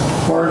just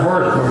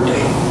hard-hearted, weren't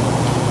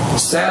they?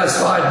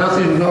 Satisfied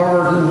nothing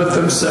more than with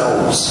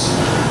themselves.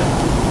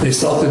 They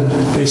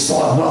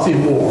sought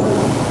nothing more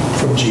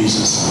from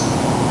Jesus.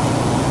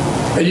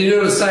 And you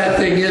know the sad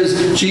thing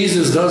is,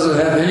 Jesus doesn't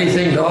have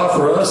anything to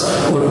offer us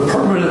on a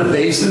permanent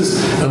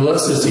basis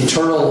unless it's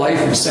eternal life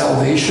and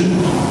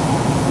salvation.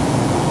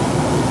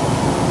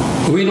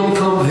 We don't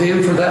come to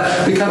him for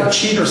that. We kind of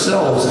cheat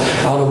ourselves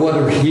out of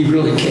what he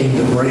really came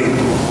to bring.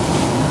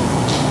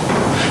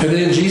 And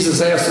then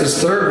Jesus asked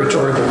his third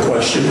rhetorical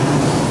question.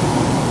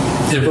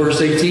 In verse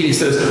 18, he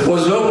says,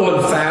 was no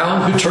one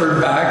found who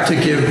turned back to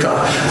give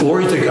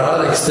glory to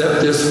God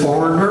except this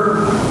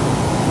foreigner?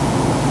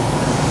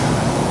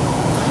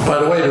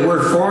 By the way, the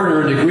word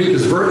foreigner in the Greek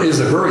is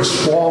a very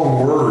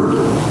strong word.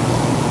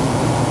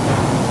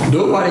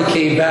 Nobody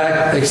came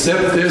back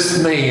except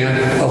this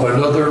man of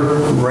another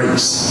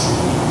race.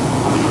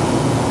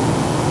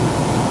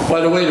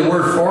 By the way, the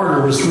word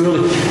foreigner was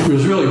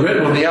really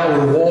written on the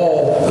outer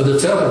wall of the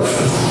temple,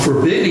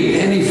 forbidding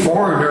any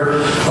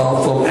foreigner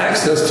from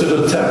access to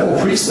the temple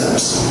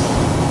precepts.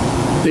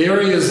 The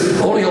area is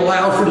only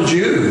allowed for the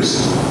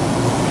Jews.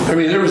 I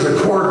mean, there was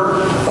a court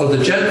of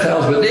the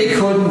Gentiles, but they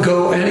couldn't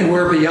go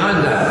anywhere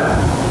beyond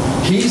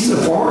that. He's the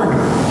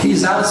foreigner.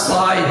 He's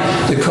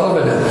outside the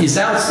covenant. He's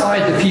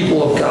outside the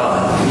people of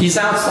God. He's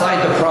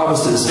outside the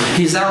promises.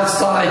 He's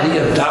outside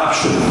the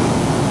adoption.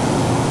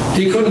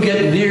 He couldn't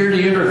get near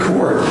the inner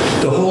court,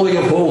 the Holy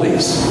of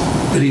Holies.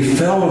 But he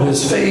fell on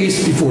his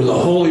face before the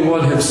Holy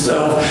One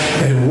himself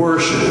and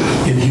worshiped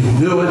in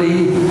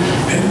humility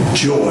and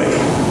joy.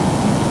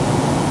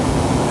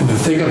 And the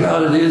thing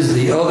about it is,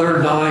 the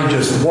other 9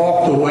 just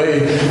walked away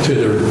to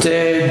their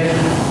dead,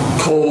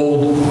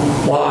 cold,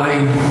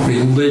 blind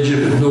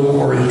religion with no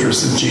more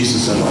interest in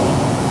Jesus at all.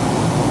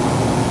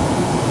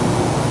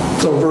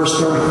 So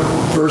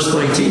verse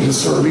 19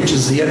 just sort of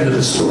reaches the end of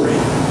the story.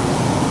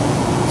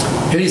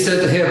 And he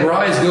said to him,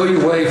 rise, go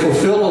your way,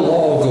 fulfill the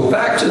law, go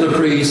back to the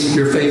priest,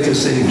 your faith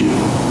has saved you.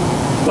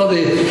 Well,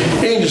 the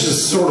English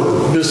is sort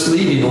of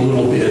misleading a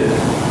little bit.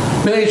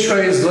 Many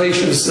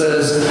translations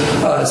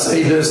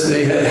say this,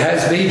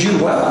 has made you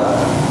well.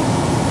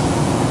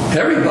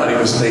 Everybody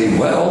was made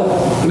well.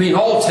 I mean,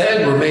 all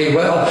 10 were made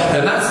well,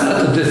 and that's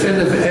not the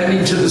definitive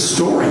ending to the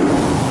story.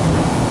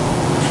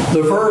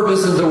 The verb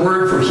isn't the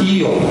word for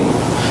heal,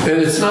 and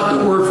it's not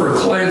the word for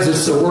cleanse,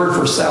 it's the word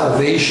for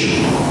salvation.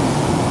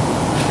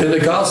 In the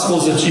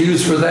Gospels, it's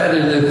used for that.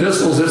 In the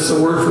epistles, it's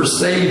the word for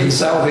saved and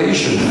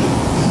salvation.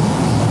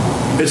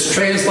 It's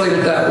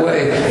translated that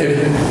way.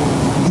 And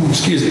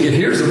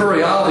here's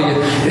very obvious.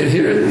 And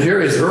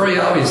here is very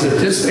obvious that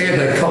this man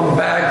had come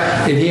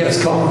back, and he has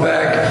come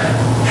back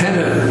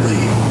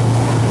penitently,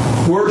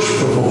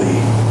 worshipfully,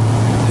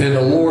 and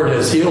the Lord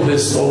has healed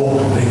his soul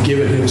and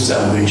given him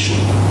salvation.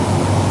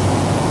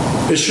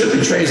 It should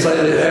be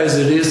translated as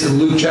it is in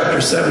Luke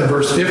chapter 7,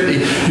 verse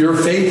 50. Your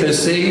faith has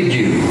saved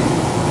you.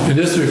 And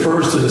this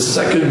refers to the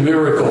second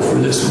miracle for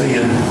this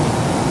man.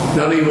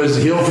 Not only was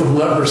he healed from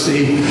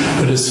leprosy,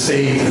 but his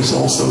faith has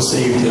also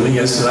saved him. He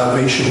has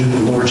salvation in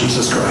the Lord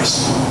Jesus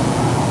Christ.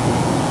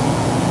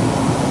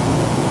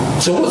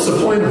 So what's the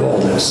point of all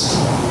this?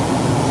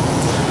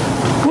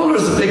 Well,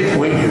 there's a big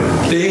point here.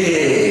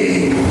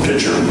 Big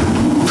picture.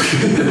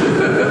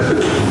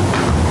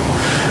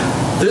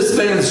 This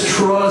man's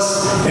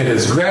trust and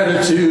his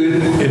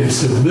gratitude and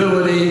his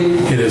humility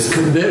and his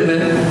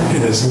commitment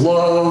and his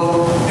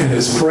love and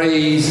his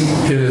praise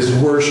and his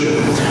worship,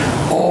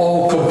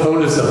 all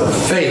components of a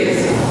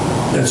faith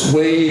that's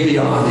way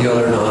beyond the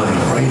other 9,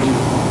 right?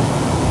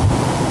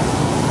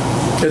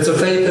 It's a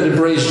faith that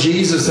embraced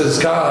Jesus as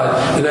God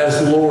and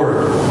as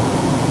Lord.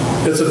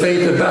 It's a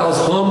faith that bows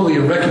humbly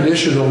in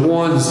recognition of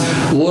one's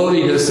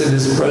lowliness in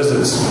his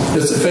presence.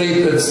 It's a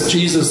faith that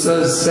Jesus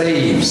says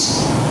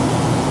saves.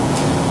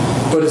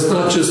 But it's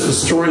not just the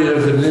story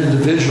of an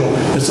individual,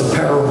 it's a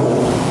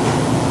parable.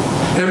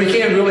 And we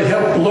can't really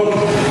help look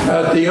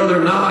at the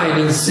other 9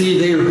 and see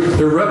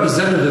they're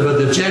representative of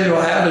the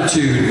general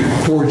attitude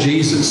toward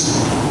Jesus.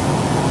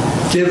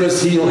 Give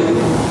us healing.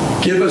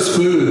 Give us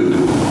food.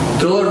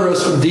 Deliver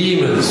us from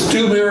demons.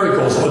 Do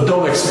miracles, but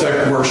don't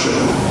expect worship.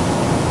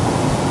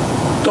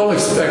 Don't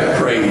expect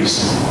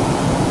praise.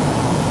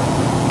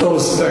 Don't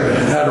expect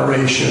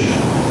adoration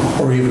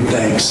or even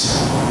thanks.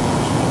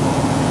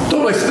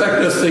 Don't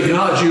expect us to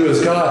acknowledge you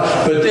as God.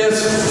 But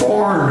this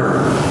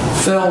foreigner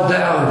fell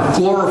down,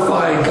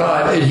 glorifying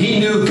God, and he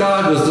knew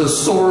God was the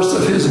source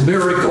of his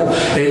miracle,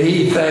 and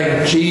he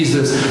thanked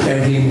Jesus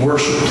and he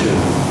worshiped him.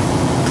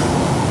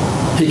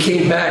 He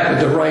came back with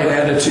the right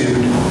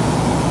attitude.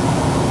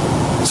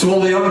 So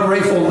while the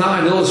ungrateful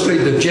 9 illustrate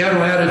the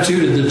general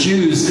attitude of the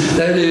Jews,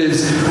 that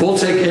is, we'll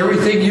take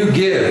everything you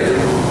give.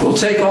 We'll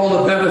take all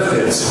the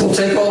benefits. We'll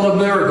take all the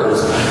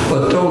miracles,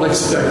 but don't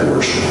expect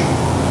worship.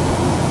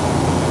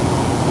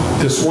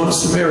 This one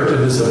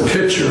Samaritan is a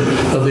picture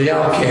of the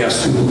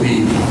outcast who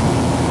believe.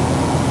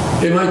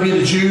 It might be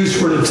the Jews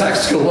who are the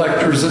tax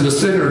collectors and the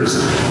sinners,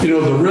 the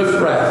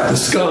riffraff, the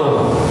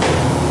scum,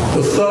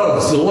 the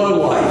thugs, the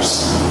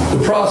lowlifes, the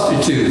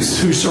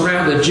prostitutes who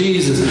surrounded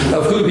Jesus,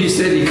 of whom he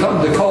said he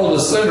come to call the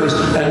sinners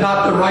and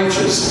not the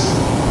righteous.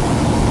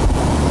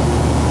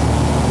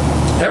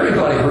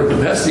 Everybody heard the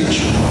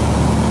message.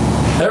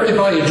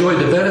 Everybody enjoyed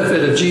the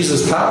benefit of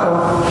Jesus'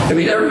 power.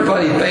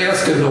 Everybody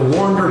basked in the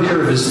wonder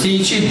here of his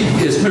teaching,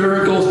 his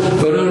miracles,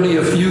 but only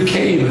a few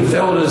came and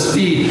fell at his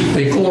feet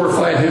and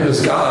glorified him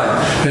as God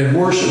and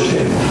worshiped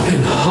him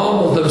and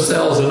humbled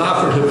themselves and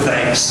offered him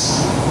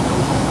thanks.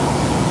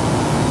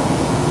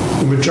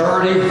 The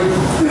majority,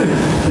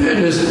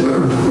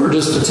 we're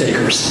just the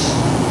takers.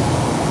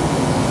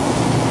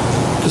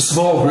 The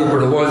small group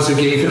were the ones who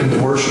gave him the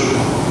worship.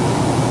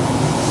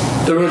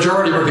 The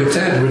majority were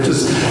content with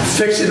just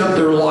fixing up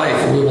their life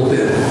a little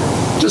bit.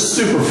 Just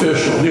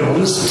superficial,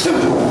 just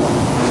temporal.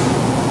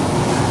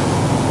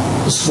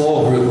 The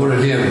small group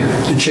wanted him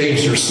to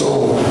change their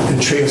soul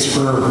and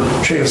transform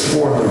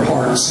their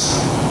hearts.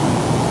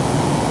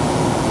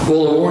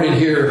 Well, the warning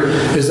here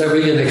is that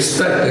we can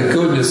expect the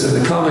goodness and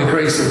the common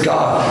grace of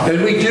God.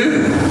 And we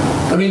do.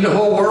 The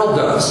whole world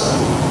does.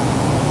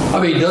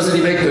 Doesn't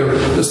he make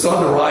the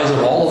sun to rise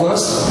on all of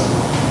us?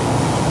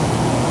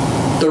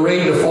 The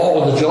rain to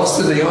fall on the just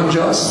and the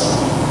unjust?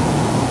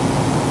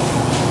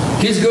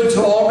 He's good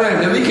to all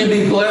men. And we can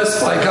be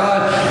blessed by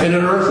God in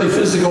an earthly,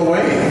 physical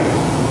way.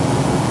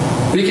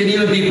 We can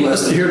even be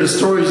blessed to hear the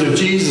stories of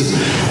Jesus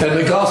and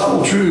the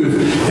gospel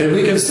truth. And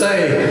we can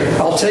say,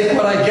 I'll take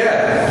what I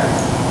get.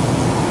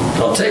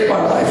 I'll take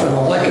my life and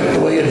I'll like it the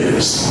way it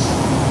is.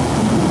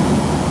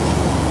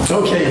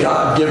 Okay,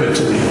 God, give it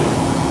to me.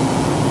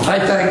 I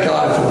thank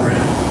God for it.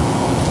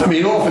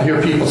 You often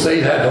hear people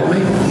say that, don't we?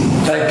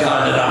 Thank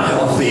God that I'm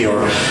healthy,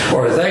 or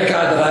thank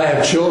God that I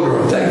have children,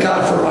 or thank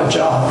God for my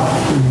job.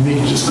 And we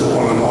can just go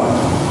on and on.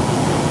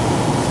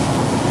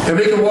 And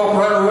we can walk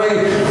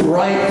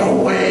right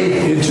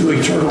away into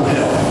eternal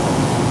hell.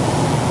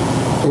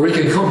 Or we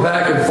can come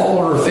back and fall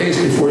on our face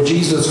before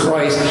Jesus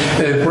Christ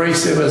and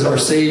embrace him as our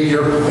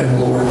Savior and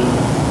Lord.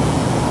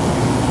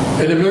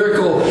 And the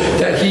miracle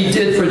that he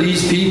did for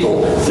these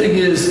people, the thing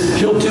is,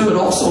 he'll do it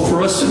also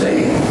for us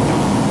today.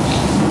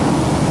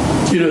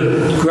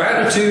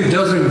 Gratitude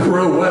doesn't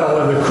grow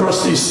well in the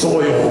crusty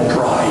soil of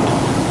pride.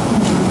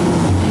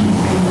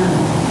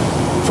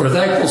 For a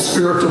thankful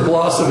spirit to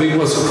blossom, we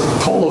must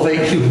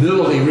cultivate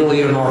humility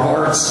really in our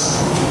hearts.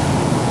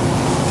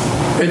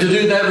 And to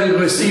do that, we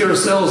must see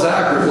ourselves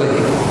accurately.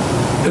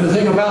 And the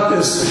thing about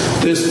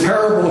this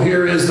parable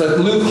here is that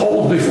Luke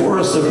holds before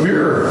us a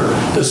mirror,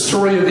 the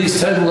story of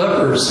these 10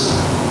 lepers.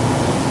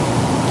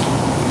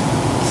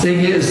 The thing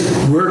is,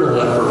 we're the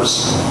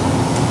lepers.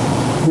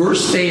 We're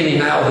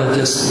standing out at a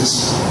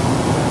distance.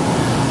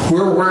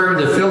 We're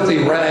wearing the filthy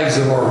rags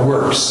of our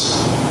works.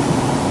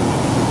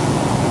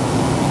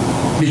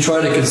 We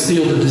try to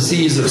conceal the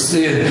disease of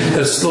sin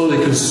that's slowly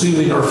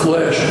consuming our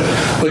flesh.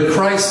 But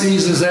Christ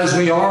sees us as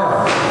we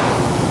are.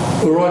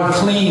 We're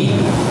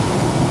unclean.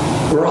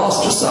 We're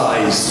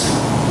ostracized.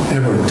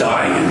 And we're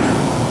dying.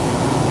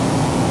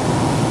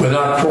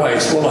 Without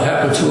Christ, what will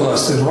happen to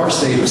us in our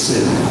state of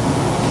sin?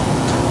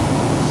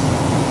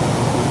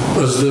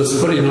 Was this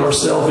putting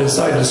ourselves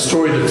inside the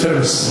story of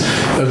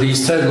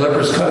these 10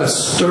 lepers kind of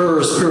stir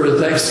a spirit of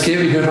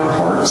thanksgiving in our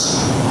hearts?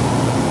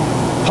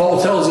 Paul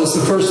tells us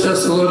in 1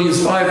 Thessalonians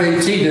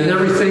 5:18, in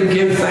everything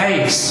give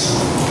thanks.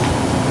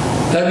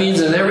 That means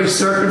in every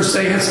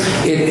circumstance,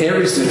 in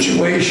every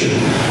situation.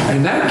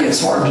 And that gets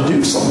hard to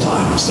do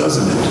sometimes,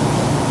 doesn't it?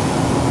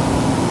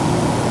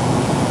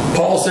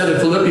 Paul said in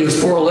Philippians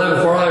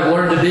 4:11, for I have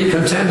learned to be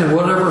content in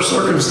whatever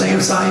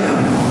circumstance I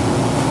am.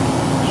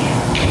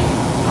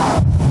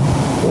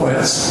 Boy,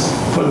 that's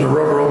putting the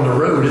rubber on the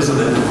road, isn't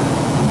it?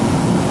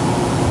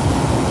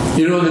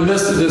 In the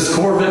midst of this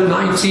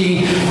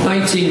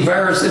COVID-19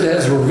 virus, it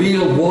has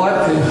revealed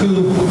what and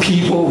who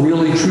people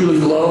really, truly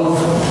love.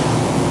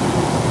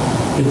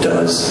 It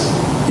does.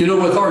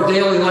 With our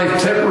daily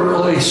life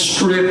temporarily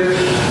stripped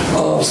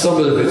of some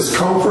of its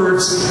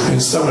comforts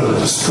and some of the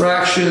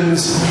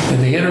distractions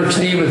and the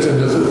entertainment and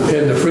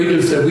the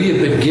freedoms that we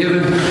have been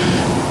given,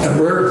 a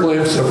rare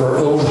glimpse of our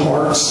own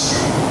hearts.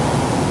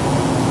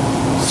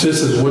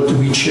 This is, what do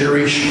we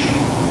cherish?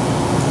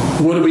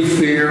 What do we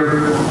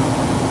fear?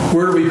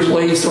 Where do we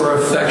place our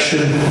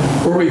affection?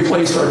 Where do we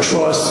place our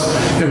trust?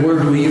 And where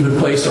do we even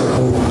place our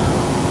hope?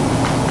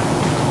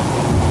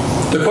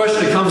 The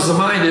question that comes to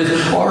mind is,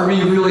 are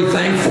we really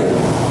thankful?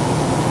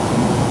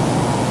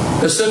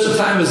 At such a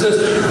time as this,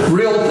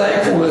 real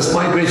thankfulness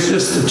might be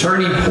just the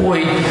turning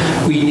point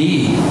we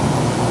need.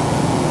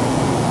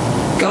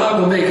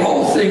 God will make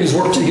all things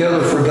work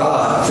together for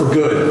God, for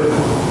good.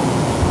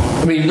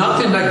 I mean,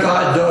 nothing that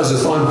God does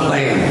is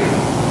unplanned.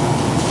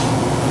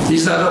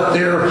 He's not up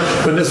there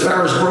when this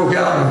virus broke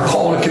out and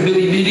calling a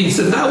committee meeting and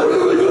said, now what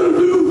are we going to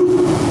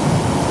do?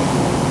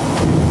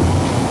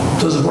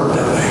 It doesn't work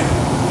that way.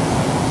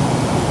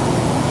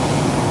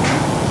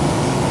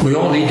 We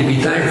all need to be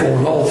thankful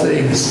in all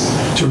things,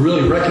 to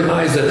really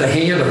recognize that the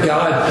hand of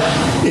God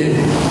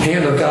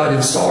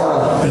in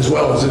sorrow as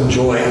well as in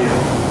joy.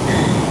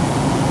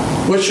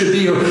 What should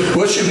we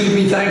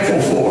be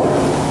thankful for?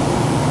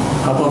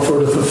 How about for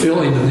the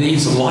fulfilling the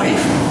needs of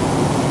life?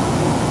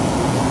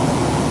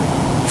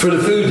 For the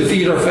food to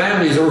feed our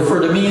families, or for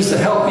the means to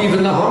help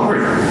even the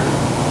hungry?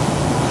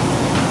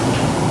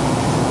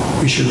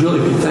 We should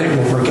really be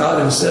thankful for God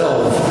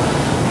Himself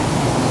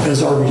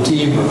as our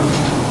Redeemer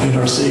and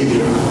our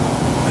Savior,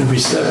 and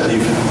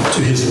receptive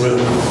to His will.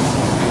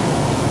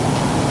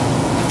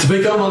 To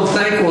become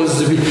unthankful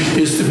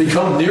is to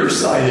become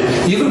nearsighted,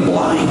 even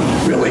blind,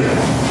 really.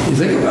 You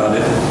think about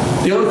it.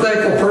 The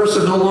unthankful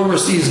person no longer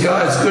sees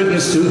God's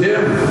goodness to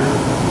him.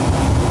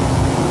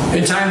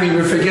 In time, we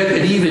would forget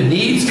that He even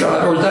needs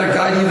God, or that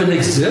God even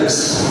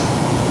exists.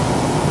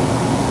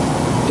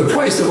 The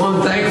price of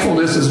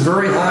unthankfulness is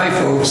very high,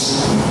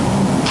 folks.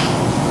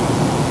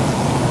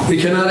 We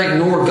cannot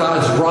ignore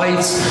God's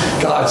rights,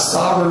 God's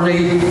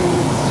sovereignty,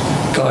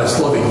 God's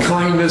loving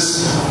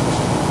kindness,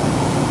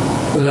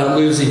 without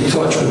losing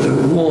touch with the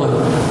one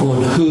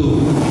on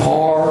whom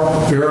our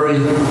very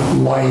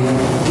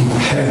life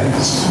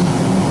depends.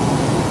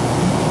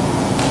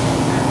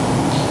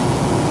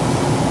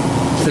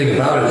 Think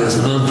about it, as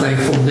an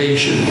unthankful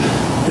nation,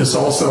 it's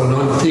also an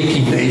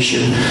unthinking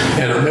nation,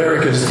 and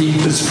America's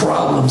deepest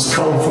problems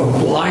come from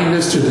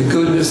blindness to the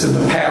goodness and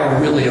the power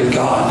really of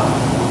God.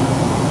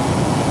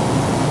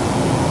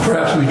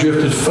 Perhaps we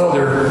drifted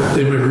further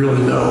than we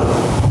really know.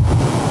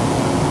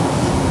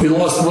 We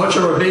lost much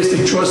of our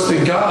basic trust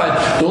in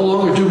God. No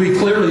longer do we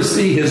clearly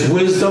see His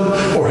wisdom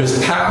or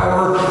His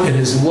power and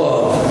His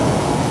love.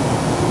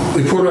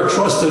 We put our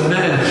trust in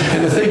men,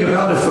 and the thing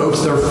about it,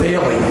 folks, they're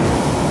failing.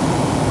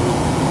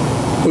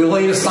 We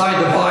lay aside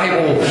the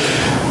Bible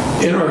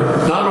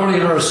not only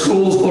in our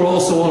schools, but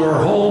also in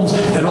our homes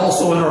and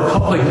also in our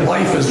public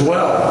life as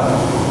well.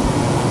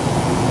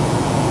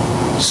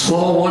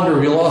 Small wonder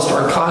we lost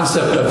our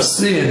concept of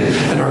sin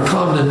and our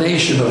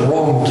condemnation of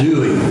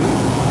wrongdoing.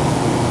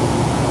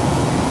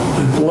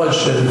 And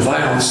bloodshed and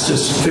violence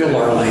just fill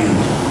our land.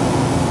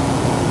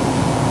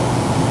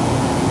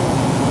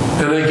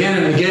 And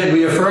again,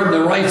 we affirm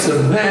the rights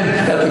of men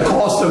at the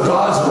cost of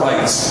God's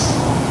rights.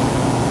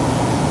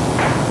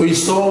 We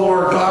stole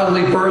our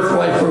godly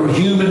birthright from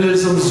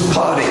humanism's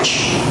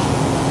pottage.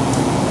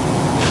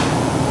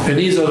 And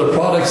these are the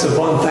products of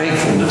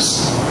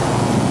unthankfulness.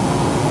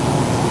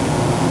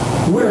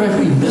 Where have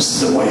we missed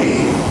the way?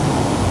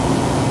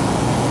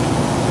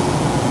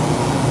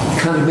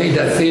 Kind of made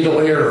that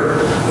fatal error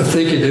of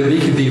thinking that we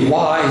could be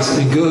wise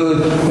and good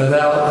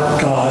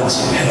without God's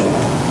help.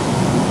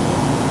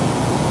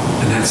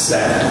 And that's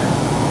sad.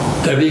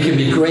 That we can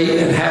be great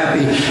and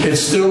happy and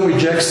still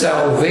reject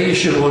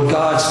salvation on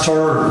God's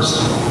terms.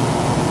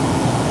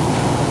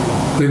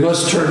 We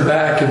must turn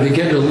back and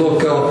begin to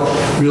look up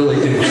really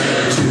in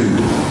gratitude.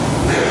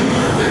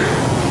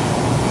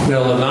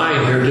 Well, the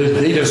 9 here,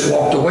 they just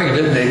walked away,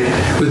 didn't they?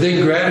 With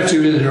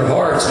ingratitude in their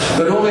hearts.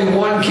 But only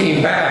one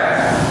came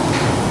back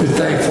with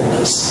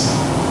thankfulness.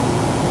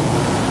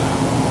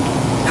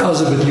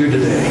 How's it with you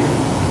today?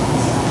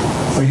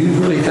 Are you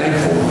really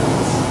thankful?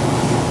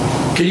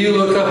 Can you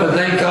look up and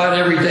thank God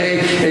every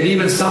day, and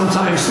even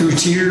sometimes through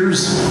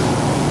tears?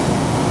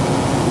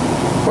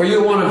 Are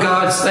you one of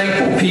God's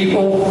thankful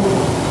people?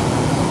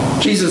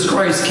 Jesus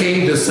Christ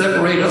came to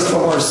separate us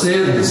from our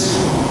sins.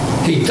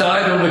 He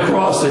died on the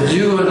cross that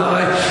you and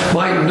I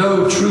might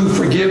know true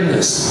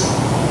forgiveness.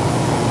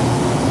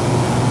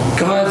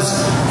 God's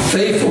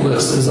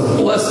faithfulness is a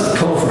blessed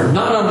comfort,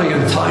 not only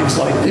in times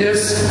like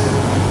this,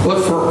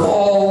 but for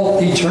all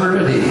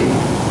eternity.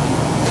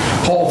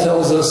 Paul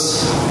tells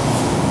us,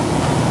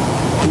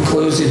 in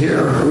closing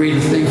here, I'll read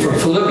a thing from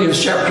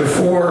Philippians chapter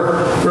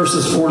 4,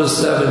 verses 4 to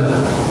 7.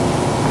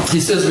 He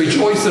says,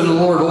 "Rejoice in the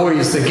Lord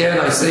always. Again,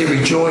 I say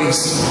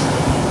rejoice.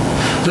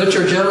 Let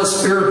your gentle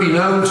spirit be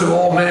known to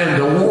all men.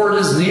 The Lord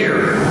is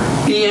near.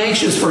 Be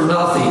anxious for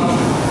nothing,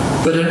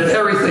 but in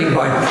everything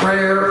by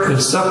prayer and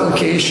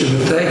supplication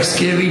with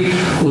thanksgiving,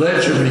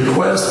 let your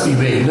requests be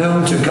made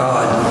known to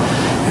God.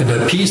 And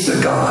the peace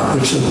of God,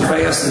 which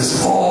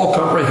surpasses all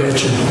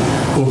comprehension,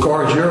 will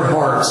guard your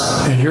hearts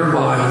and your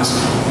minds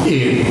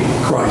in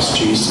Christ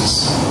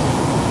Jesus."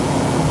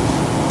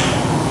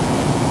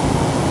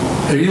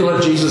 Have you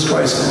let Jesus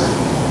Christ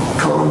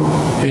come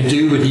and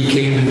do what he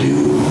came to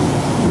do?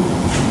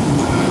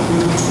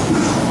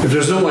 If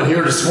there's no one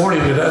here this morning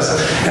that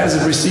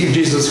hasn't received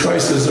Jesus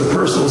Christ as their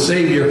personal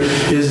Savior,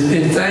 is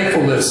in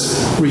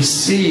thankfulness,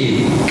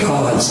 receive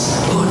God's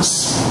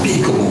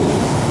unspeakable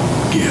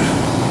gift.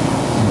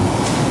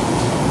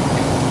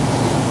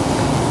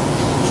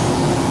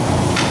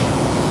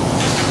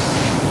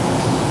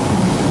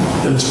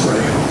 Let's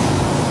pray.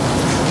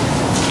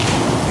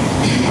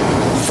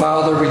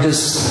 Father, we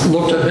just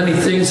looked at many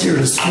things here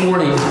this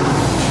morning.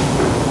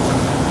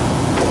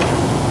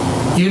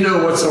 You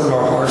know what's on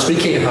our hearts. We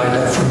can't hide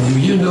that from you.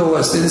 You know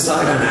us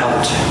inside and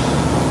out.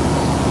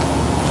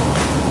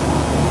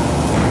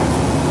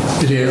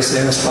 Today I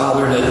ask,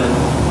 Father,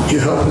 that you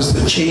help us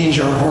to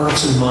change our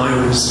hearts and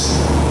minds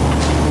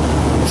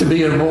to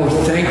be a more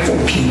thankful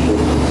people,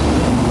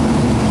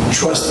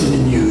 trusting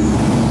in you,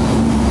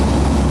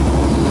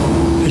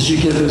 as you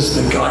give us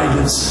the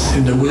guidance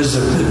and the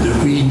wisdom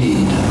that we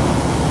need.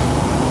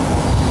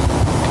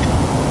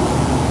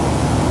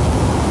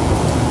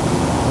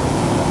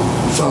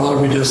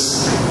 Father, we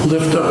just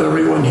lift up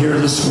everyone here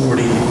this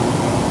morning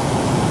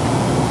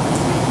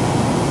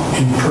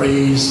in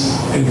praise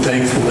and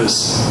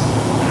thankfulness,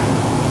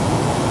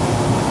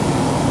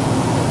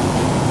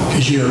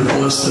 because you have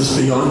blessed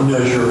us beyond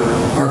measure.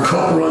 Our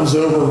cup runs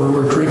over when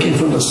we're drinking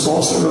from the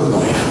saucer of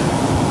life.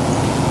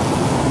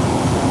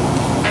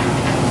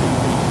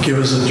 Give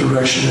us a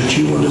direction that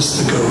you want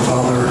us to go,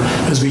 Father,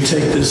 as we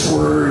take this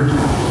word,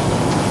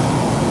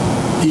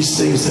 these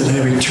things that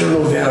have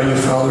eternal value,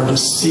 Father, to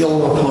seal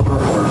them upon our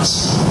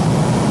hearts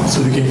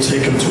so we can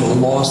take them to a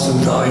lost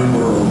and dying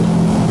world.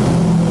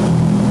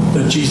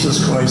 That Jesus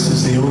Christ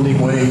is the only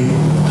way,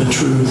 the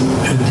truth,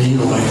 and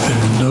the life,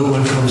 and no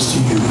one comes to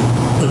you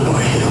but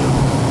by him.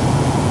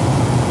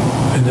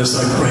 And this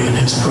I pray in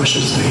his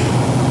precious name.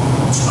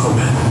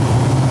 Amen.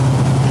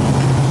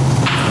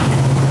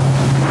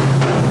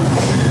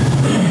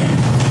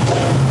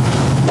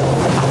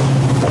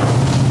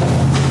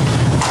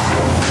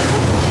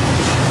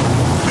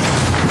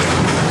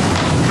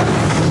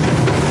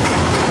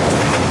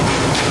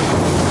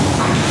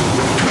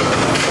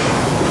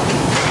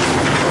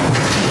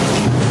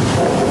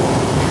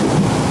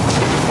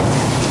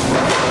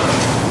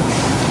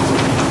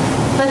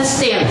 Let's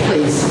stand,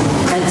 please,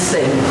 and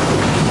sing.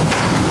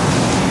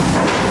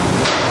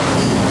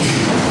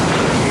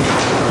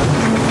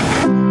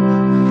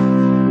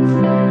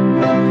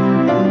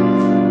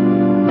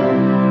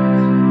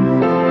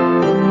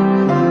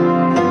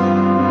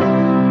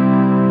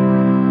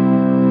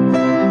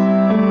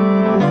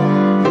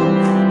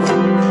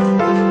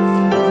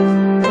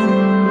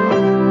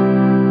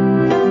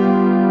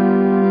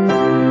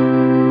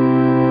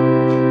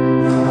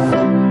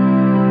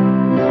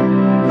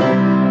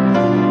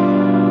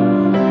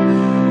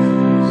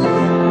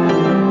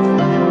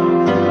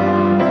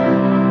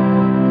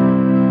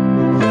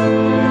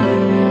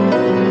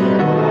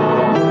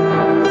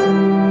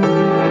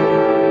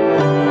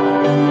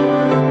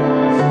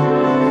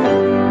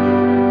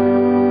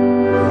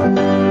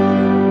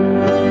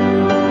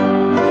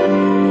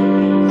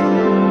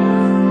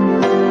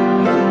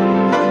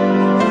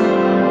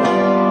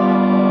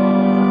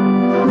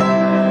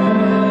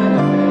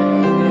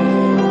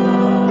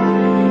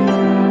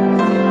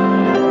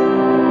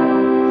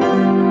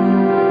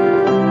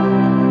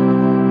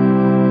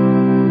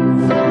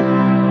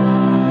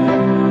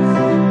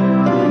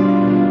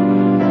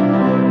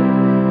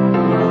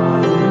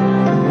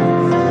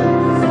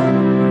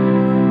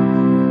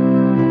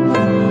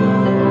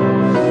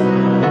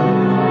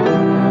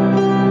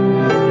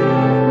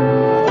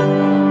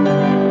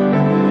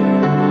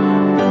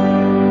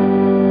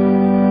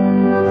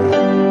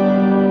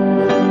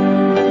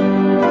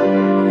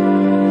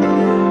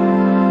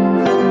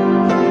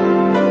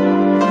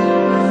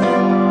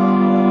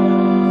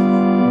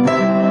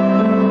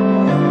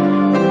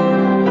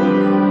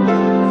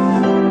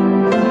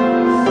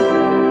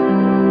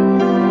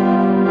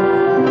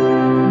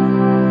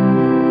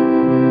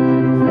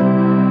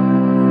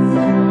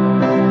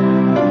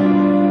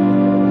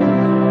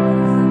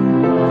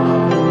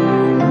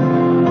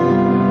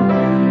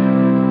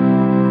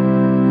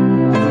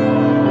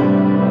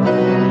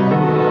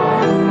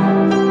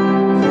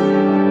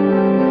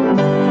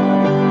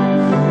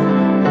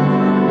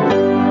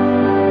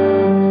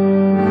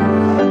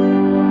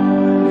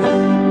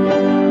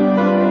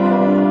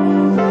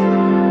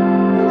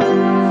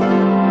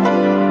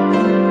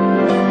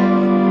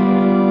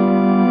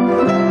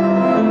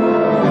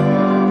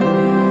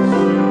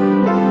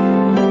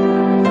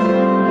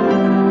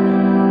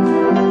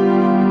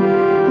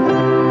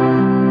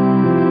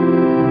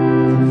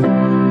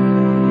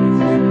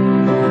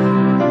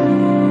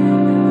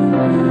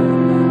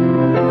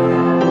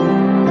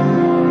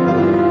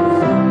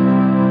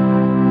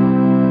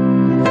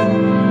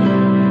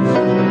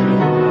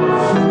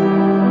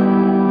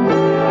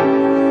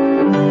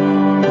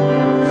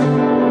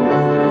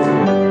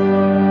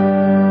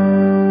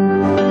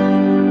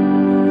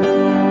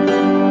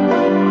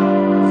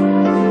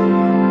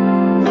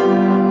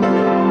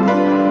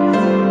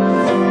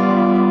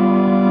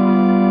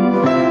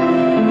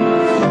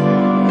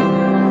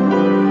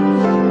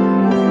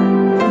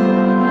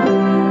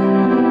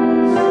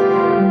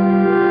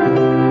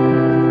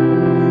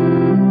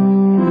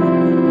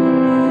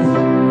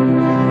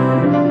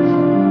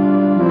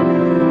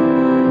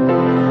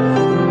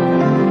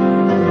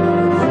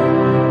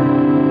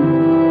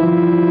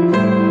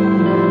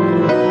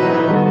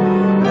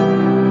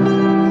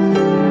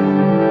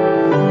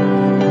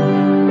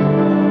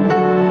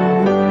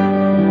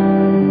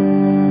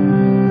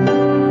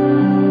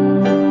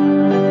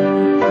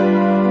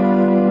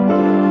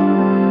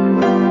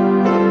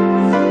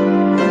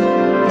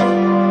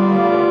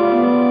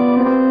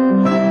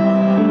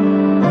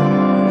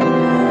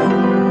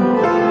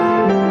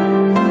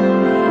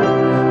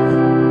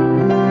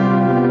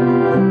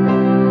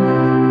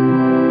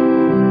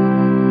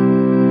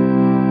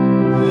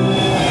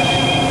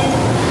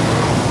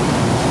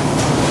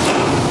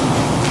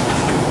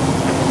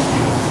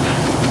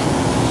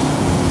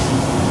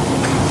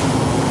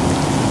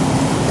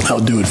 I'll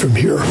do it from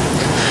here.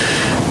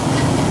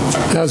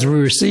 As we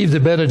receive the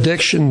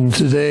benediction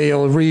today,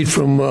 I'll read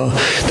from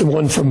the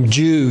one from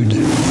Jude.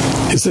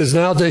 It says,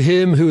 "Now to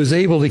him who is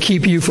able to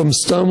keep you from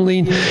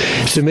stumbling,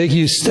 to make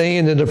you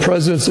stand in the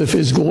presence of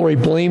his glory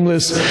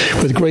blameless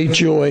with great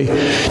joy,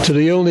 to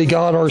the only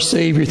God our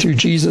Savior through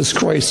Jesus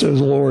Christ our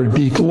Lord,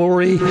 be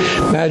glory,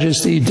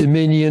 majesty,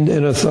 dominion,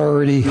 and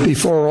authority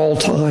before all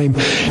time,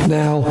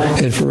 now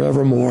and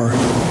forevermore.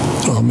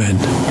 Amen."